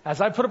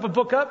 As I put up a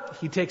book up,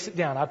 he takes it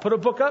down. I put a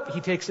book up, he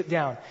takes it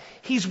down.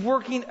 He's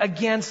working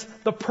against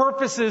the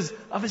purposes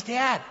of his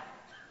dad.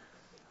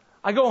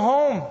 I go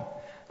home,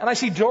 and I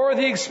see Dora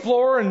the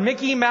Explorer and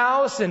Mickey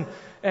Mouse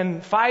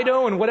and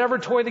Fido and whatever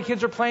toy the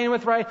kids are playing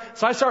with, right?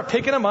 So I start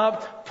picking them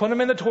up, put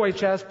them in the toy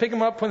chest, pick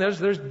them up.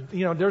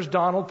 There's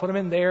Donald, put him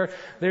in there.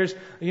 There's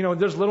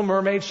Little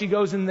Mermaid, she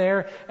goes in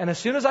there. And as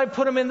soon as I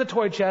put them in the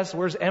toy chest,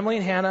 where's Emily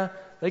and Hannah?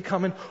 They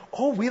come in.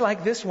 Oh, we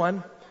like this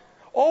one.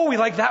 Oh, we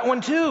like that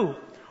one too.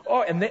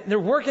 Oh, and they're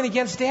working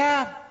against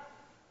Dad.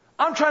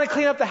 I'm trying to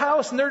clean up the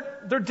house, and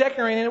they're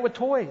decorating it with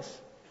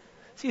toys.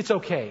 See, it's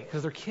okay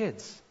because they're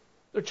kids,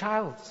 they're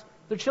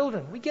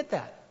children. We get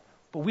that,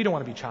 but we don't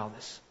want to be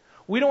childish.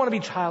 We don't want to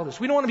be childish.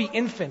 We don't want to be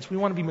infants. We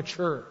want to be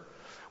mature.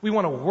 We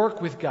want to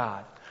work with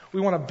God.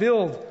 We want to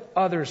build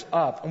others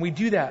up, and we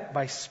do that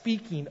by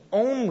speaking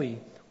only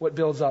what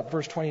builds up.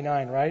 Verse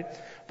 29, right?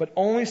 But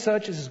only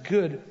such as is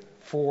good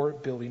for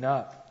building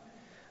up.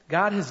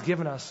 God has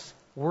given us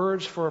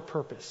words for a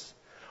purpose.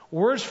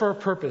 Words for a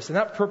purpose, and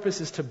that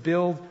purpose is to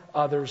build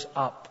others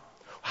up.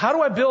 How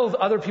do I build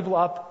other people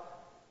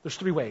up? There's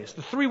three ways.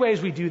 The three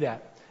ways we do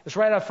that. It's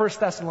right out of 1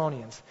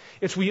 Thessalonians.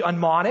 It's we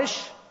admonish.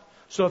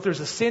 So if there's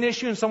a sin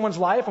issue in someone's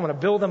life, I'm going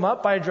to build them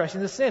up by addressing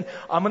the sin.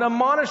 I'm going to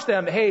admonish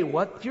them. Hey,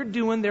 what you're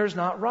doing there is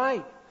not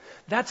right.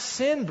 That's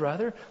sin,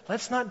 brother.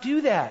 Let's not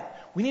do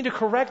that. We need to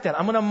correct that.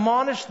 I'm going to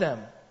admonish them.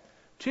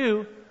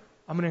 2,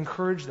 I'm going to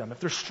encourage them.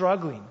 If they're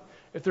struggling,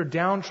 if they're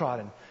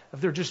downtrodden, if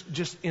they're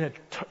just in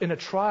a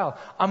trial,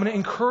 I'm going to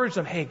encourage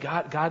them. Hey,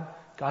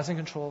 God's in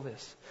control of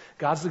this.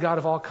 God's the God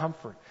of all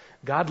comfort.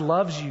 God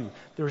loves you.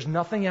 There's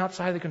nothing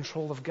outside the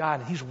control of God,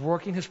 and He's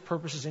working His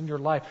purposes in your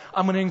life.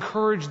 I'm going to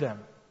encourage them.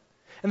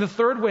 And the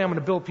third way I'm going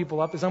to build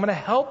people up is I'm going to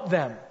help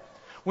them.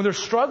 When they're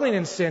struggling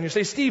in sin, you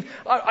say, Steve,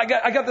 I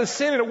got this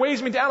sin and it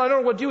weighs me down. I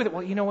don't know what to do with it.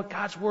 Well, you know what?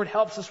 God's Word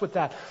helps us with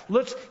that.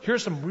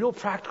 Here's some real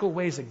practical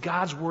ways that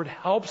God's Word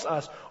helps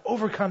us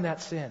overcome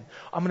that sin.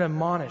 I'm going to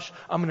admonish,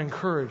 I'm going to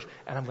encourage,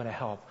 and I'm going to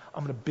help.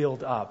 I'm going to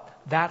build up.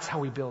 That's how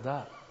we build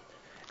up.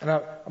 And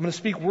I'm going to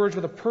speak words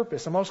with a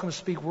purpose. I'm also going to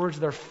speak words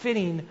that are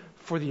fitting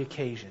for the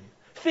occasion.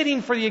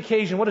 Fitting for the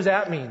occasion. What does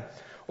that mean?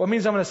 Well, it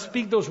means I'm going to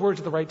speak those words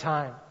at the right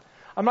time.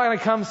 I'm not going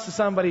to come to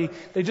somebody,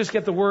 they just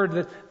get the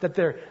word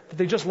that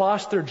they just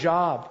lost their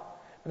job.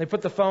 And they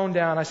put the phone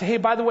down. I say, hey,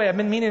 by the way, I've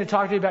been meaning to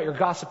talk to you about your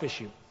gossip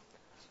issue.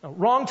 No,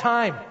 wrong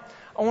time.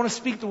 I want to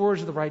speak the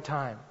words at the right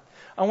time.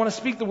 I want to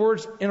speak the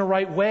words in a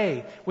right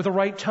way, with a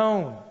right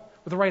tone,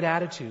 with the right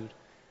attitude.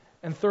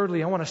 And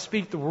thirdly, I want to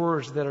speak the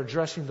words that are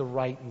addressing the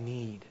right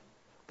need.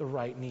 The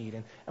right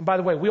need. And by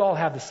the way, we all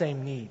have the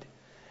same need.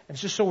 And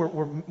it's just so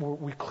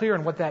we're clear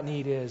on what that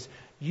need is.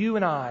 You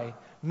and I,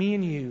 me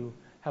and you,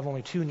 have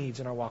only 2 needs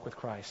in our walk with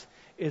Christ.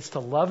 It's to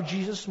love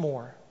Jesus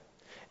more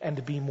and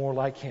to be more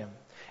like Him.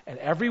 And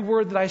every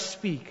word that I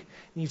speak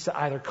needs to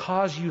either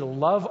cause you to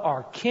love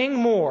our King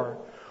more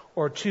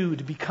or 2,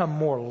 to become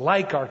more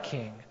like our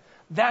King.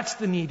 That's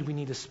the need we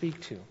need to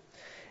speak to.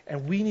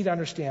 And we need to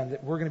understand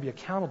that we're going to be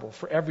accountable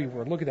for every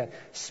word. Look at that.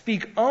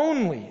 Speak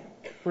only,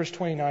 verse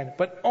 29,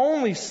 but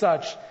only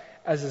such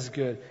as is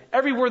good.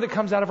 Every word that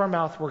comes out of our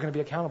mouth, we're going to be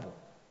accountable.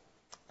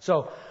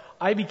 So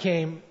I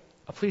became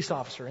a police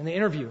officer. In the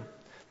interview,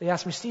 they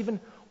asked me,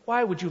 Stephen,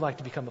 why would you like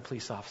to become a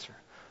police officer?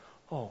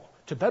 Oh,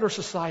 to better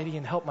society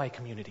and help my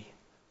community.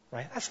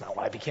 Right? That's not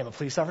why I became a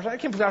police officer. I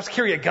became a police officer to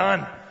carry a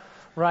gun.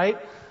 Right?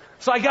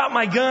 So I got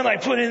my gun, I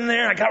put it in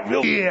there, I got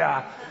real,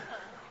 yeah.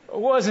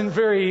 wasn't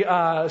very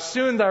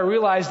soon that I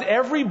realized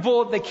every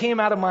bullet that came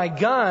out of my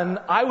gun,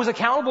 I was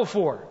accountable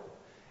for.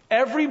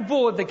 Every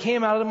bullet that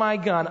came out of my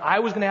gun, I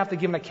was going to have to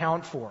give an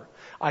account for.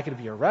 I could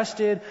be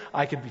arrested.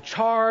 I could be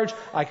charged.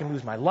 I can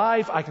lose my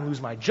life. I can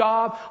lose my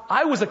job.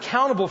 I was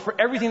accountable for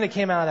everything that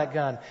came out of that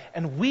gun.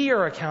 And we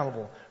are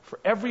accountable for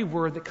every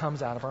word that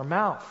comes out of our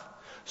mouth.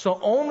 So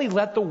only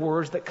let the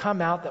words that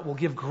come out that will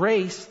give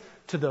grace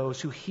to those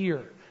who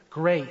hear.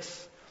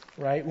 Grace,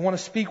 right? We want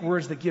to speak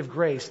words that give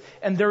grace.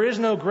 And there is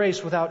no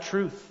grace without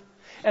truth.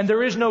 And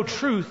there is no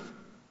truth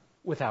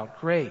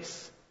without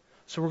grace.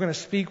 So we're going to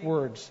speak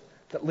words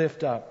that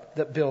lift up,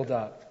 that build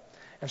up.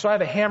 And so I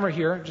have a hammer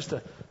here just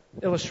to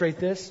illustrate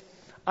this.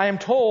 I am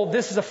told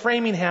this is a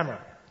framing hammer.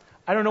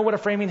 I don't know what a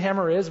framing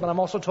hammer is, but I'm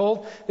also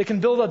told they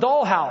can build a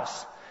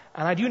dollhouse.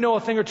 And I do know a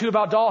thing or two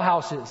about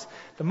dollhouses.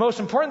 The most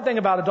important thing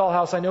about a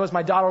dollhouse I know is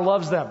my daughter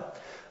loves them.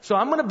 So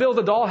I'm going to build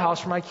a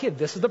dollhouse for my kid.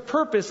 This is the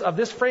purpose of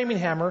this framing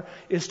hammer,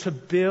 is to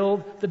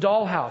build the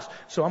dollhouse.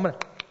 So I'm going to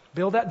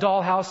build that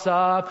dollhouse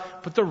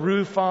up, put the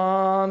roof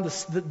on,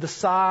 the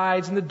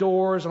sides and the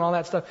doors and all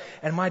that stuff.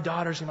 And my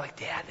daughter's going to be like,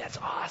 Dad, that's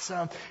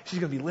awesome. She's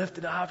going to be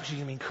lifted up. She's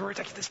going to be encouraged.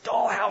 I get this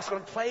dollhouse. I'm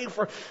going to play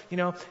for,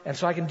 And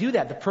so I can do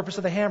that, the purpose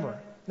of the hammer.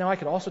 Now I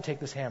could also take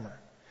this hammer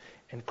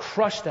and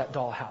crush that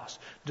dollhouse,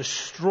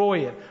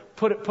 destroy it,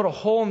 put a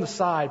hole in the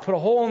side, put a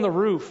hole in the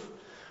roof.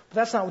 But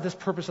that's not what this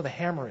purpose of the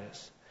hammer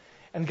is.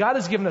 And God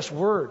has given us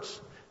words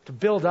to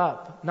build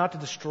up, not to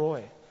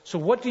destroy. So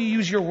what do you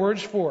use your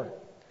words for?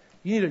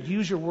 You need to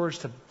use your words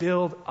to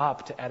build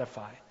up, to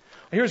edify.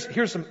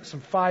 Here's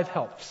some 5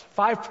 helps,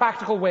 5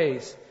 practical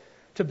ways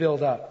to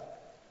build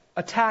up.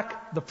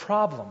 Attack the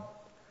problem,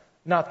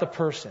 not the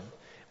person.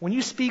 When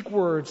you speak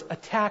words,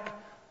 attack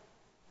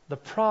the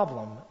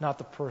problem, not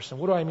the person.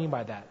 What do I mean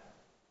by that?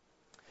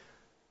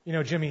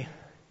 Jimmy,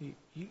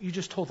 you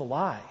just told a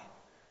lie.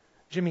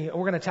 Jimmy, we're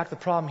going to attack the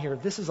problem here.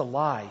 This is a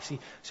lie. See,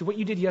 what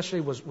you did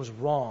yesterday was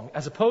wrong.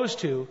 As opposed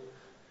to,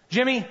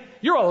 Jimmy,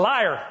 you're a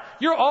liar.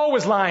 You're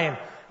always lying.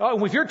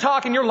 Oh, if you're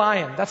talking, you're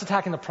lying. That's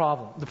attacking the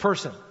problem, the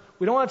person.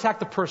 We don't want to attack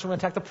the person. We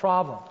want to attack the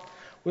problem.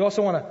 We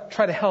also want to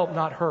try to help,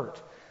 not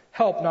hurt.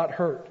 Help, not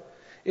hurt.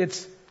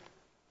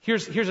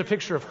 Here's a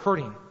picture of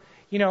hurting.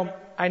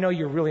 I know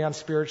you're really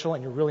unspiritual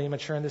and you're really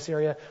immature in this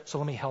area, so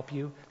let me help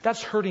you.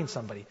 That's hurting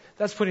somebody.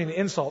 That's putting an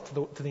insult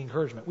to the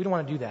encouragement. We don't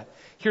want to do that.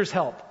 Here's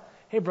help.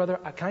 Hey, brother,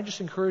 can I just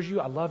encourage you?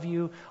 I love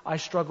you. I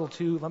struggle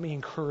too. Let me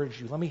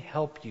encourage you. Let me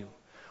help you.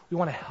 We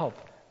want to help,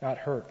 not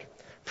hurt.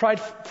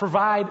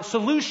 Provide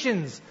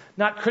solutions,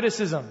 not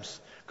criticisms.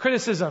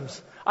 Criticisms.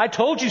 I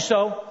told you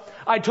so.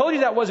 I told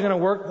you that wasn't going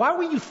to work. Why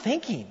were you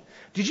thinking?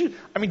 Did you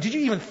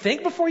even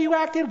think before you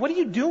acted? What are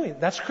you doing?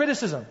 That's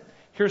criticism.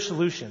 Here's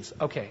solutions.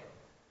 Okay.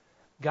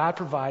 God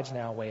provides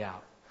now a way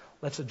out.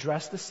 Let's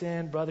address the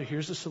sin, brother.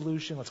 Here's the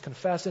solution. Let's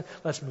confess it.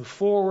 Let's move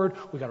forward.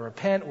 We got to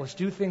repent. Let's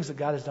do things that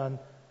God has done.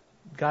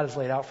 God has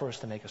laid out for us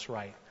to make us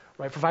right.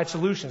 Right? Provide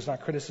solutions,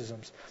 not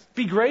criticisms.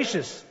 Be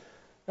gracious,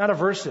 not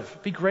aversive.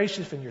 Be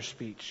gracious in your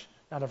speech,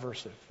 not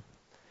aversive.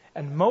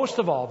 And most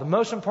of all, the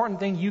most important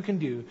thing you can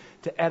do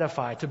to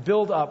edify, to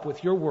build up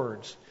with your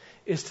words,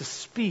 is to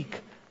speak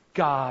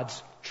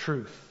God's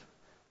truth,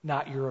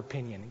 not your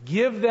opinion.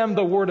 Give them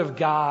the word of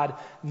God,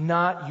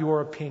 not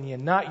your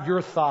opinion, not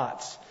your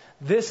thoughts.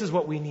 This is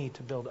what we need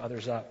to build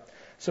others up.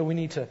 So we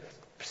need to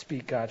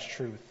speak God's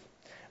truth.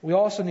 We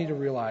also need to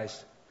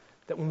realize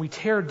that when we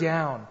tear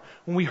down,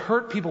 when we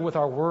hurt people with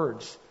our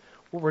words,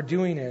 what we're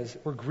doing is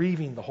we're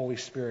grieving the Holy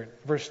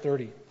Spirit. Verse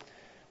 30.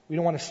 We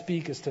don't want to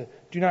speak as to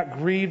do not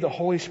grieve the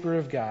Holy Spirit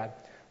of God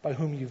by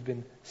whom you've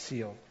been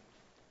sealed.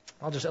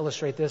 I'll just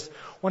illustrate this.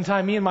 One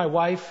time, me and my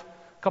wife,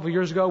 a couple of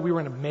years ago, we were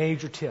in a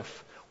major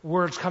tiff.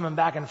 Words coming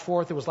back and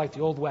forth. It was like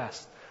the Old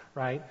West,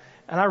 right?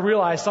 And I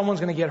realized someone's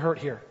going to get hurt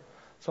here.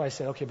 So I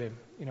said, okay, babe,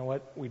 you know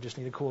what? We just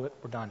need to cool it.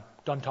 We're done.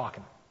 Done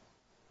talking.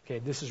 Okay,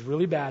 this is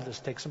really bad. Let's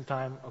take some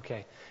time.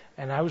 Okay.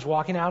 And I was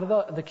walking out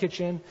of the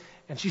kitchen,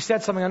 and she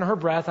said something under her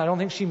breath. I don't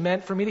think she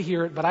meant for me to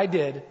hear it, but I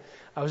did.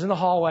 I was in the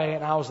hallway,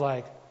 and I was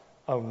like,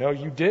 oh, no,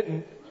 you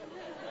didn't.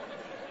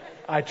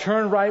 I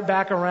turned right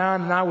back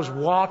around, and I was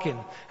walking,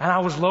 and I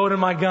was loading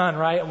my gun,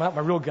 right? Not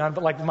my real gun,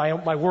 but like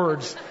my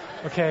words,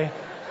 okay?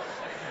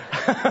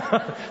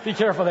 Be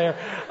careful there.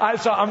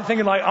 So I'm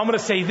thinking like, I'm going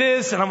to say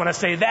this, and I'm going to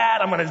say that.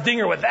 I'm going to ding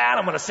her with that.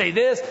 I'm going to say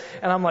this.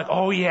 And I'm like,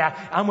 oh, yeah,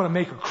 I'm going to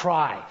make her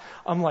cry.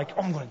 I'm like,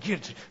 oh, I'm going to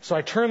get it. So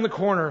I turned the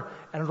corner,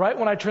 and right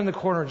when I turned the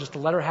corner, just to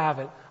let her have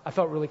it, I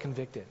felt really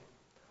convicted.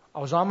 I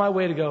was on my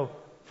way to go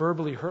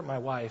verbally hurt my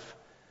wife,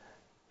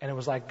 and it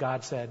was like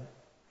God said,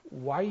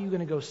 why are you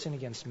going to go sin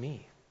against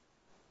me?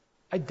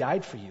 I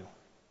died for you.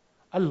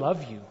 I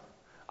love you.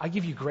 I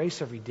give you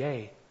grace every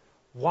day.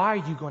 Why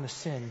are you going to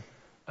sin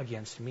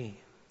against me?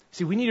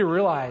 See, we need to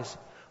realize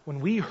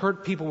when we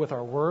hurt people with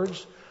our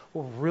words,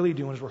 what we're really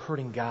doing is we're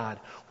hurting God.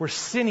 We're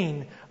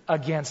sinning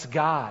against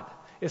God.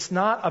 It's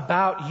not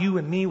about you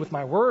and me with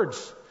my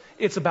words.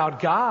 It's about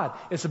God.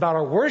 It's about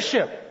our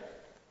worship.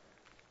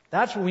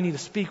 That's what we need to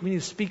speak. We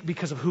need to speak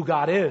because of who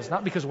God is,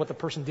 not because of what the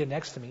person did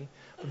next to me,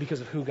 but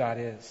because of who God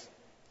is.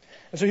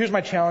 And so here's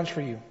my challenge for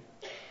you.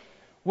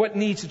 What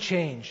needs to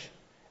change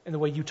in the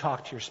way you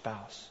talk to your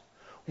spouse?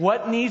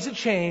 What needs to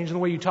change in the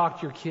way you talk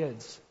to your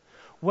kids?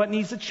 What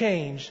needs to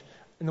change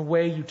in the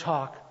way you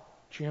talk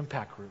to your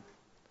impact group?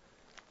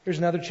 Here's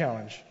another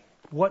challenge.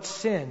 What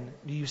sin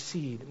do you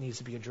see that needs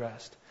to be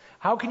addressed?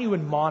 How can you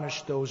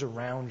admonish those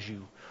around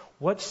you?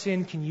 What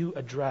sin can you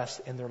address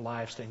in their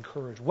lives to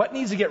encourage? What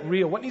needs to get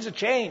real? What needs to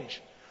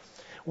change?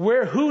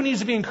 Who needs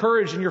to be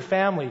encouraged in your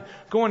family?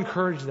 Go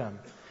encourage them.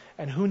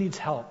 And who needs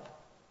help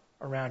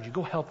around you?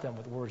 Go help them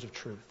with words of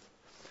truth.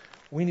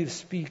 We need to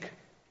speak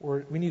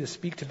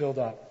to build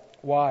up.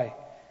 Why?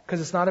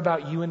 Because it's not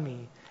about you and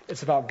me.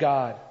 It's about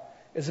God.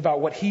 It's about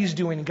what He's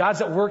doing.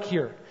 God's at work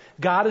here.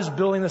 God is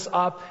building this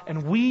up,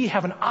 and we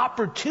have an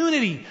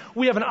opportunity.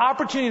 We have an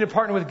opportunity to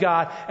partner with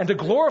God and to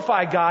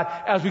glorify God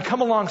as we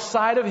come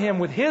alongside of Him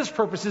with His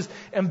purposes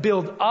and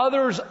build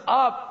others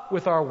up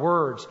with our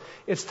words.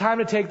 It's time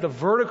to take the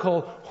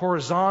vertical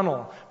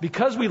horizontal.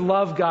 Because we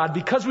love God,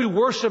 because we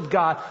worship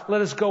God,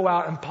 let us go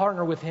out and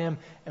partner with Him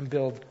and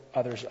build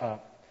others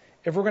up.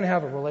 If we're going to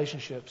have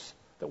relationships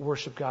that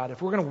worship God,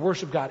 if we're going to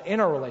worship God in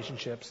our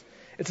relationships,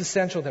 it's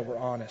essential that we're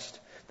honest,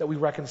 that we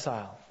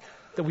reconcile,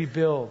 that we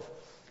build,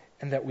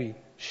 and that we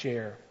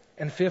share.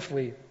 And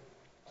fifthly,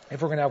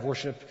 if we're going to have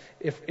worship,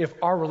 if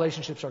our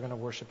relationships are going to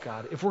worship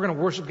God, if we're going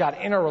to worship God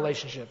in our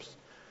relationships,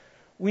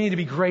 we need to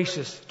be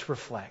gracious to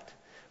reflect.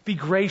 Be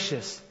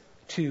gracious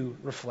to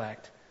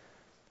reflect.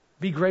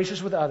 Be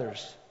gracious with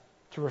others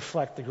to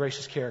reflect the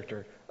gracious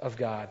character of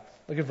God.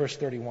 Look at verse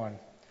 31.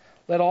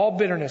 Let all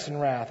bitterness and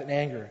wrath and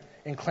anger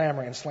and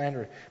clamor and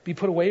slander be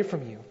put away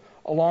from you,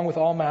 along with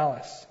all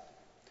malice.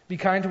 Be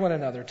kind to one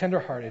another,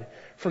 tenderhearted,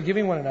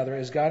 forgiving one another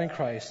as God in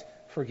Christ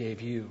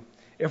forgave you.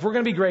 If we're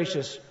going to be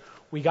gracious,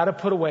 we got to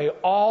put away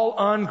all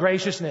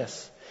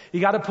ungraciousness.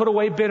 You got to put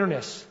away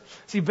bitterness.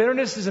 See,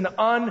 bitterness is an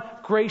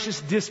ungracious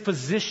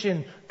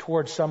disposition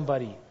towards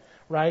somebody,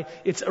 right?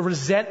 It's a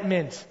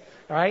resentment,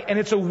 right? And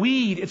it's a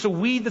weed. It's a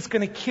weed that's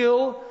going to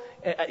kill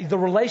the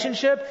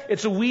relationship.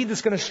 It's a weed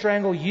that's going to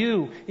strangle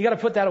you. You got to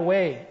put that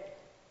away.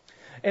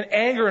 And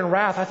anger and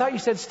wrath. I thought you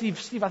said,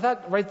 Steve, I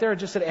thought right there it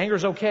just said anger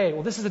is okay.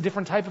 Well, this is a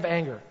different type of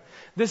anger.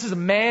 This is a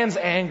man's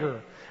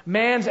anger.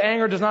 Man's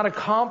anger does not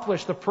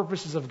accomplish the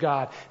purposes of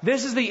God.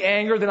 This is the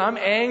anger that I'm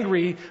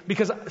angry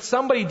because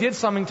somebody did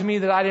something to me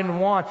that I didn't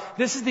want.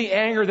 This is the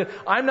anger that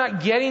I'm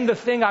not getting the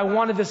thing I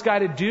wanted this guy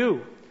to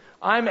do.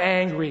 I'm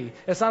angry.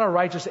 It's not a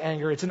righteous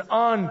anger. It's an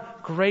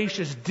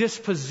ungracious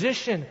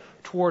disposition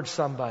towards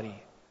somebody.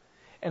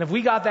 And if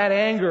we got that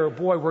anger,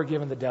 boy, we're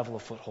giving the devil a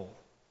foothold.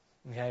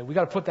 Okay, we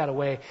got to put that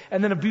away.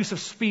 And then abusive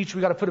speech,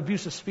 we got to put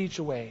abusive speech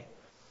away.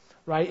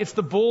 Right? It's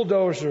the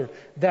bulldozer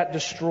that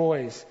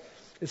destroys.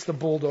 It's the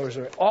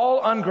bulldozer.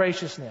 All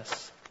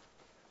ungraciousness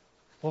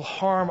will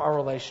harm our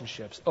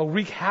relationships. It'll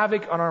wreak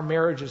havoc on our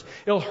marriages.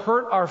 It'll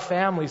hurt our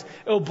families.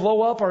 It'll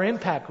blow up our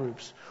impact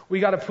groups. We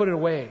got to put it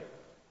away.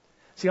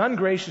 See,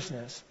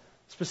 ungraciousness,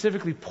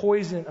 specifically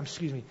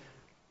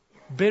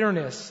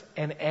bitterness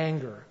and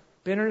anger.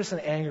 Bitterness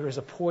and anger is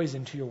a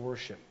poison to your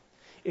worship.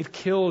 It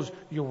kills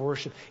your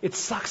worship. It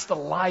sucks the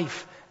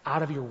life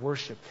out of your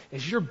worship.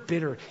 As you're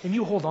bitter and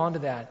you hold on to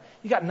that,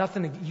 you got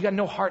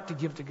no heart to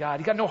give to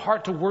God. You got no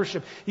heart to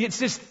worship.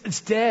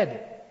 It's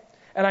dead.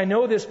 And I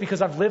know this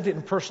because I've lived it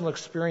in personal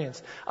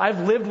experience.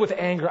 I've lived with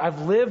anger.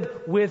 I've lived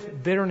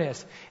with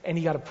bitterness. And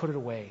you got to put it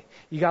away.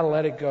 You got to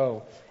let it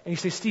go. And you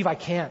say, Steve, I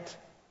can't.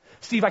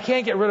 Steve, I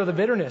can't get rid of the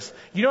bitterness.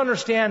 You don't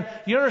understand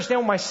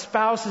what my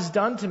spouse has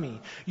done to me.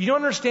 You don't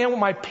understand what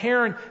my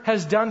parent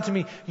has done to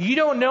me. You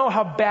don't know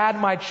how bad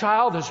my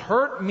child has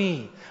hurt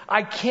me.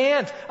 I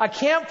can't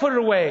put it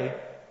away.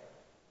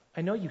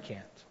 I know you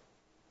can't.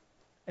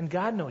 And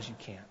God knows you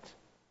can't.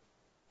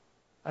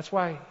 That's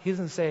why He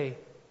doesn't say,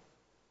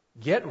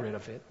 get rid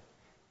of it.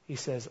 He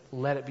says,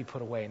 let it be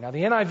put away. Now,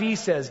 the NIV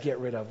says get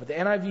rid of, but the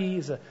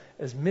NIV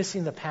is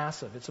missing the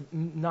passive. It's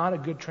not a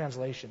good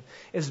translation.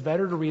 It's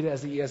better to read it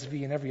as the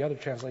ESV and every other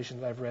translation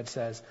that I've read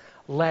says,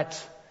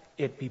 let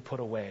it be put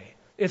away.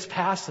 It's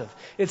passive.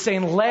 It's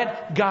saying,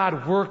 let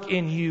God work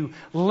in you.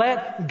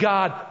 Let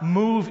God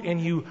move in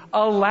you.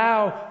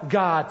 Allow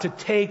God to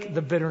take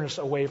the bitterness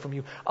away from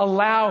you.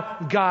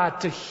 Allow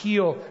God to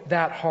heal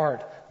that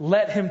heart.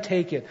 Let Him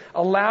take it.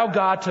 Allow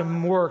God to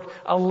work.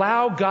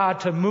 Allow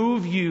God to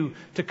move you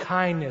to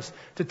kindness,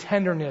 to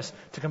tenderness,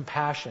 to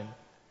compassion.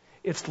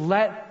 It's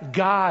let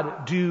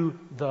God do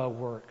the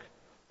work.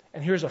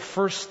 And here's a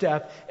first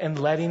step in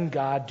letting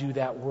God do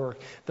that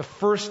work. The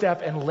first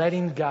step in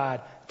letting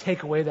God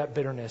take away that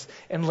bitterness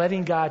and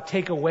letting God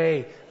take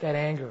away that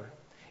anger.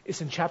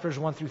 It's in chapters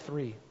 1 through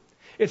 3.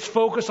 It's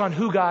focused on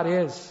who God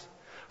is.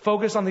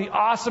 Focus on the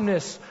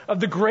awesomeness of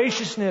the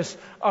graciousness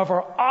of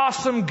our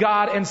awesome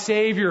God and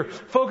Savior.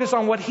 Focus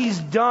on what He's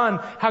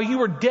done, how you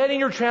were dead in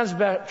your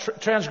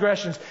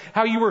transgressions,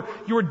 how you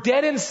were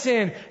dead in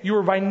sin. You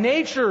were by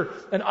nature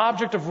an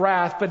object of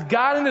wrath, but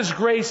God in His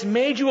grace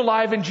made you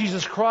alive in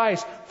Jesus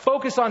Christ.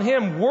 Focus on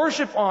Him,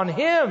 worship on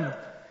Him,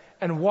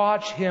 and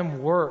watch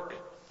Him work.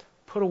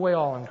 Put away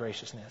all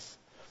ungraciousness.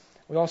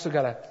 We also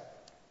got to,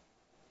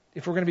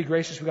 if we're going to be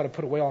gracious, we've got to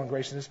put away all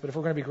ungraciousness, but if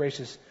we're going to be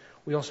gracious,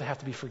 we also have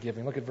to be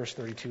forgiving. Look at verse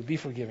 32. Be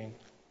forgiving.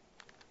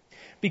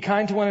 Be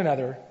kind to one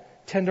another,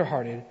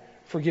 tenderhearted,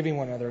 forgiving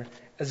one another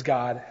as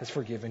God has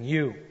forgiven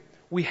you.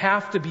 We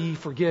have to be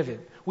forgiven.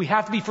 We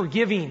have to be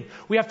forgiving.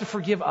 We have to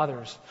forgive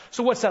others.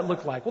 So what's that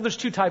look like? Well, there's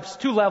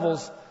two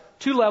levels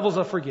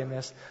of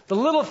forgiveness. The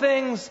little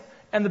things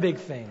and the big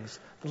things.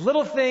 The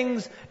little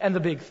things and the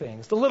big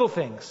things. The little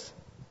things.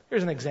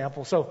 Here's an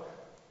example. So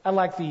I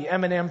like the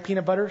M&M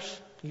peanut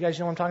butters. You guys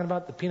know what I'm talking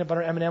about? The peanut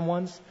butter M&M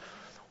ones.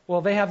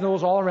 Well, they have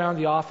those all around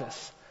the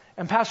office.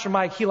 And Pastor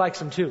Mike, he likes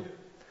them too.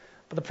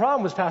 But the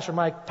problem with Pastor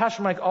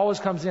Mike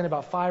always comes in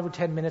about 5 or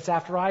 10 minutes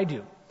after I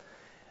do.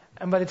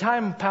 And by the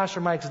time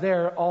Pastor Mike's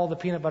there, all the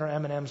peanut butter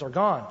M&Ms are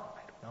gone.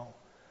 I don't know.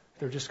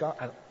 They're just gone.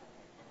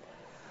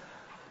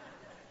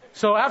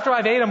 So after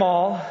I've ate them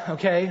all,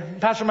 okay,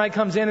 Pastor Mike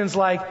comes in and is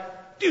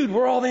like, dude,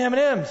 where are all the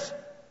M&Ms?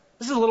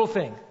 This is a little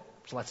thing.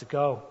 Just lets it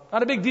go.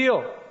 Not a big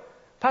deal.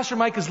 Pastor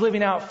Mike is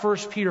living out 1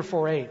 Peter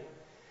 4:8.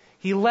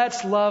 He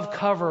lets love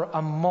cover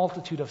a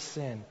multitude of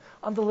sin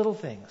on the little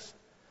things.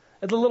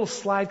 At the little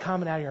slide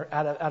comment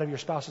out of your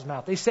spouse's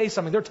mouth. They say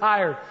something. They're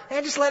tired.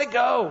 Hey, just let it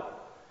go.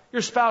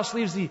 Your spouse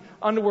leaves the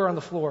underwear on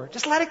the floor.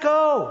 Just let it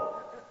go.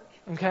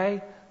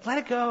 Okay? Let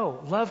it go.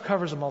 Love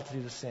covers a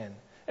multitude of sin.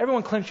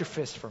 Everyone clench your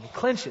fist for me.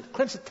 Clench it.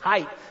 Clench it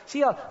tight.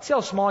 See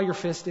how small your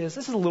fist is?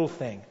 This is a little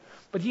thing.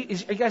 But you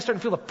guys starting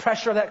to feel the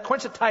pressure of that?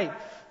 Clench it tight.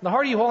 The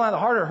harder you hold on, the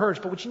harder it hurts.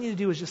 But what you need to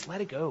do is just let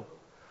it go.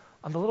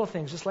 On the little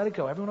things, just let it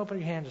go. Everyone open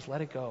your hand. Just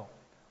let it go.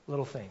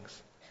 Little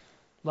things.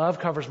 Love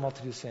covers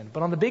multitude of sin.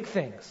 But on the big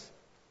things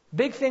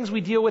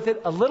we deal with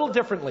it a little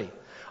differently.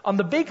 On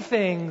the big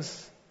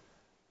things,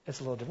 it's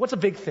a little different. What's a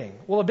big thing?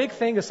 Well, a big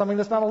thing is something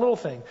that's not a little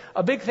thing.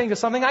 A big thing is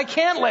something I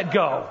can't let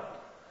go.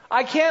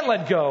 I can't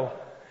let go.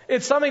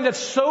 It's something that's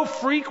so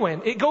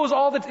frequent. It's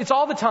all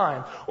the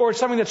time. Or it's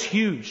something that's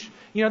huge.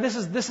 You know, this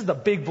is the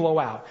big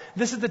blowout.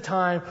 This is the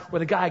time where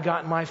the guy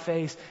got in my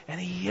face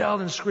and he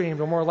yelled and screamed.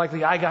 Or more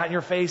likely, I got in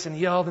your face and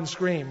yelled and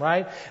screamed,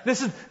 right?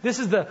 This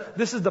is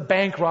the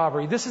bank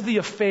robbery. This is the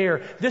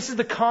affair. This is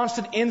the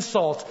constant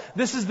insults.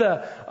 This is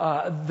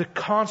the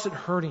constant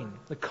hurting,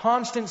 the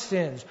constant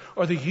sins,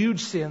 or the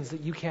huge sins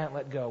that you can't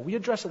let go. We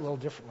address it a little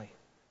differently.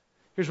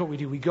 Here's what we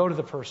do. We go to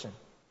the person.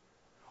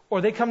 Or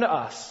they come to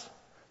us.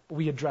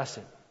 We address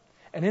it.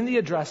 And in the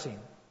addressing,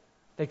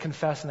 they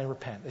confess and they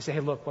repent. They say, hey,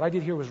 look, what I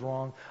did here was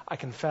wrong. I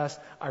confess,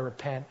 I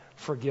repent,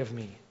 forgive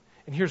me.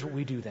 And here's what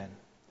we do then.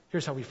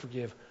 Here's how we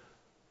forgive.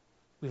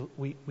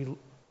 We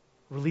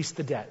release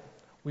the debt.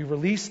 We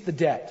release the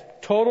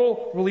debt.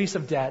 Total release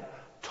of debt.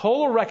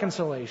 Total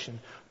reconciliation.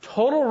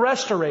 Total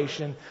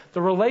restoration.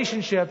 The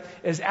relationship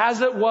is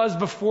as it was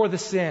before the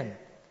sin.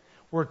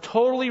 We're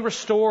totally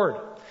restored.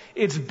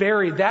 It's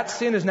buried. That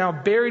sin is now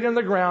buried in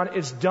the ground.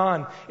 It's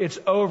done. It's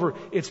over.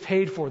 It's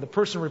paid for. The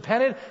person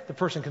repented. The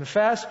person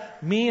confessed.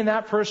 Me and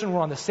that person were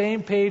on the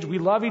same page. We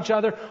love each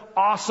other.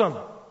 Awesome.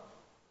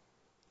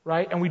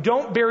 Right? And we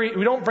don't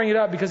bring it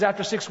up because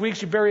after 6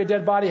 weeks you bury a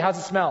dead body. How's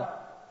it smell?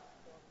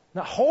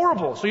 Not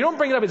horrible. So you don't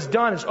bring it up. It's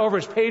done. It's over.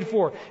 It's paid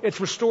for. It's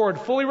restored.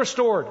 Fully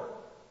restored.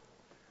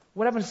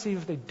 What happens to see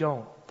if they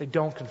don't? They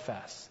don't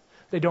confess.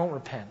 They don't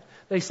repent.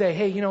 They say,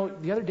 hey, you know,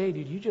 the other day,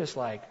 dude, you just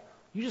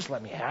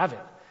let me have it.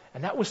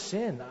 And that was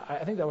sin.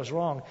 I think that was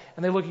wrong.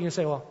 And they look at you and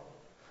say, well,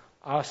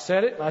 I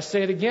said it. I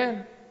say it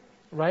again.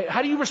 Right?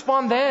 How do you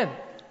respond then?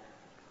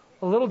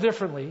 A little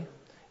differently.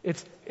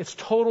 It's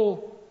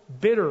total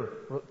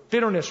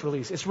bitterness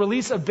release. It's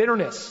release of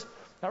bitterness.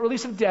 Not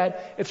release of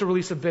debt. It's a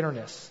release of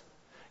bitterness.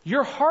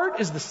 Your heart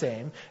is the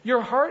same.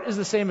 Your heart is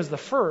the same as the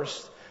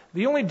first.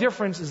 The only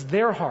difference is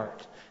their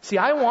heart. See,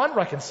 I want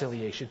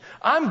reconciliation.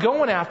 I'm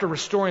going after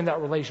restoring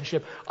that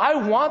relationship. I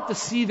want to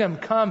see them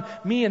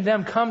me and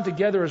them come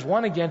together as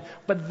one again,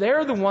 but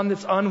they're the one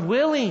that's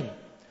unwilling.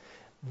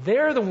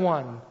 They're the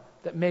one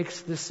that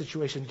makes this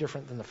situation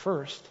different than the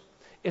first.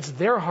 It's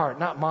their heart,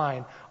 not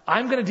mine.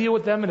 I'm going to deal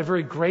with them in a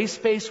very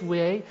grace-based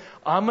way.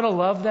 I'm going to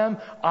love them.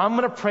 I'm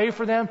going to pray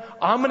for them.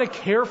 I'm going to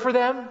care for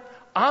them.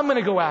 I'm going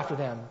to go after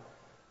them.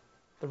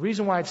 The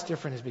reason why it's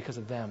different is because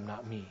of them,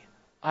 not me.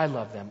 I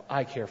love them.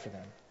 I care for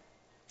them.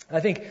 I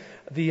think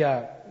we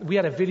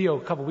had a video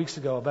a couple weeks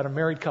ago about a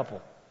married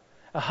couple.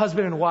 A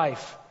husband and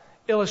wife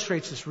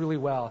illustrates this really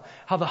well.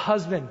 How the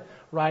husband,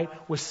 right,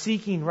 was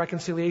seeking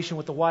reconciliation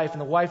with the wife,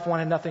 and the wife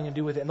wanted nothing to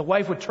do with it. And the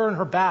wife would turn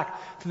her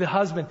back to the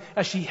husband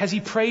as he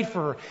prayed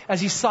for her,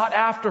 as he sought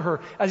after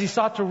her, as he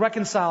sought to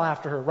reconcile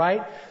after her,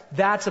 right?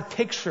 That's a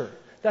picture.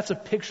 That's a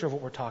picture of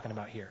what we're talking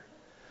about here.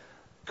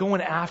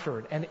 Going after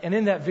it. And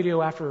in that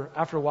video, after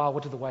a while,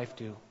 what did the wife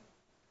do?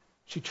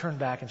 She turned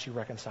back and she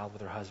reconciled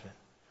with her husband.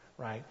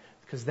 Right?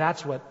 Because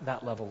that's what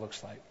that level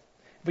looks like.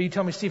 But you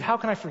tell me, Steve, how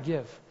can I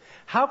forgive?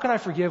 How can I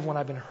forgive when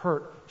I've been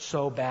hurt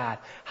so bad?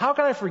 How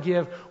can I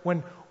forgive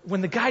when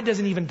the guy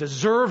doesn't even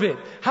deserve it?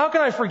 How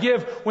can I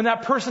forgive when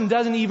that person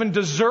doesn't even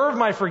deserve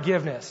my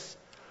forgiveness?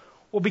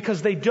 Well,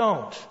 because they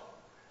don't.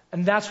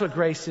 And that's what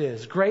grace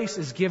is. Grace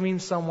is giving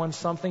someone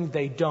something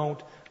they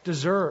don't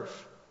deserve.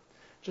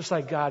 Just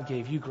like God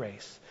gave you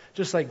grace.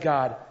 Just like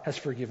God has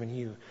forgiven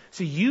you.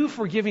 See, you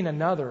forgiving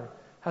another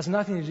has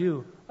nothing to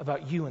do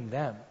about you and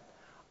them.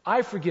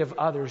 I forgive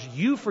others.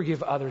 You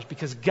forgive others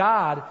because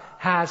God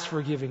has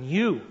forgiven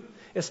you.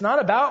 It's not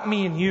about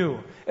me and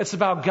you. It's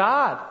about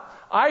God.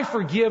 I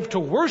forgive to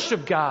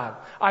worship God.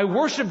 I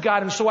worship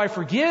God and so I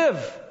forgive.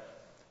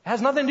 It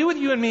has nothing to do with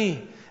you and me.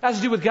 It has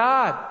to do with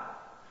God.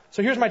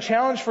 So here's my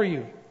challenge for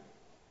you.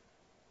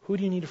 Who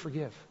do you need to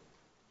forgive?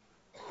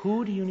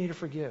 Who do you need to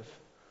forgive?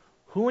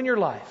 Who in your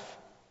life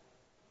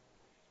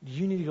do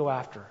you need to go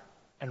after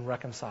and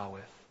reconcile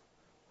with?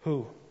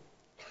 Who?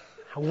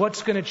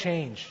 What's going to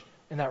change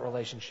in that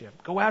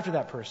relationship? Go after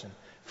that person.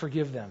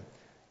 Forgive them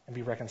and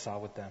be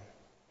reconciled with them.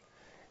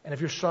 And if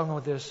you're struggling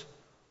with this,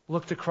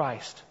 look to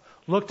Christ.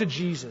 Look to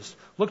Jesus.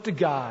 Look to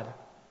God,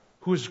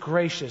 who is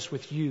gracious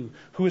with you,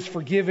 who has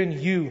forgiven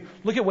you.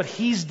 Look at what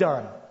He's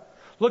done.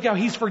 Look how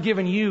He's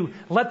forgiven you.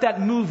 Let that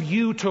move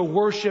you to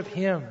worship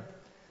Him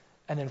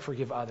and then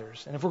forgive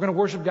others. And if we're going to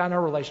worship God in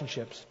our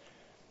relationships,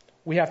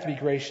 we have to be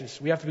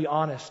gracious. We have to be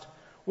honest.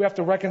 We have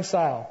to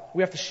reconcile.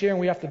 We have to share and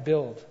we have to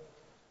build.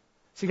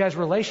 See, guys,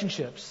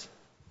 relationships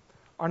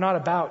are not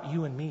about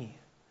you and me.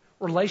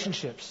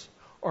 Relationships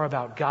are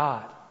about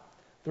God.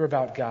 They're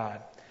about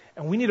God.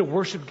 And we need to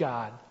worship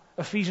God.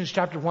 Ephesians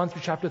chapter 1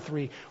 through chapter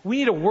 3. We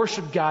need to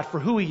worship God for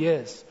who He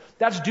is.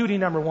 That's duty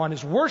number one,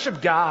 is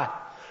worship God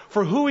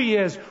for who He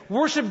is.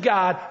 Worship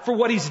God for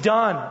what He's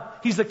done.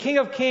 He's the King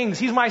of Kings.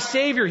 He's my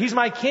Savior. He's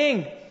my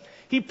King.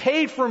 He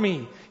paid for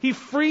me. He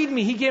freed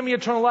me. He gave me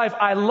eternal life.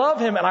 I love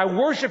Him and I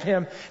worship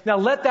Him. Now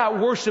let that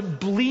worship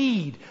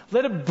bleed.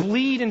 Let it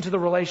bleed into the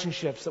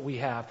relationships that we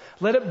have.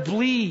 Let it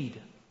bleed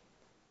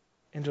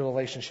into the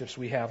relationships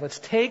we have. Let's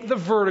take the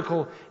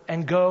vertical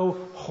and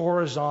go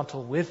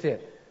horizontal with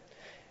it.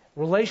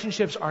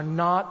 Relationships are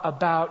not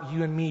about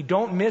you and me.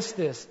 Don't miss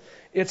this.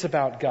 It's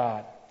about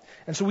God.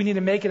 And so we need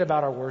to make it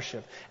about our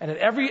worship. And at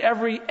every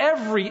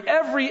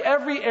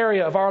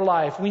area of our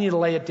life, we need to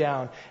lay it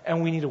down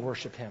and we need to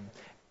worship Him.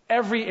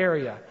 Every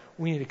area,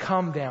 we need to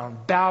come down,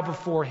 bow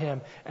before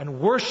Him, and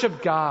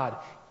worship God,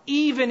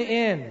 even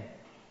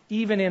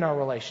in our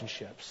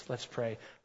relationships. Let's pray.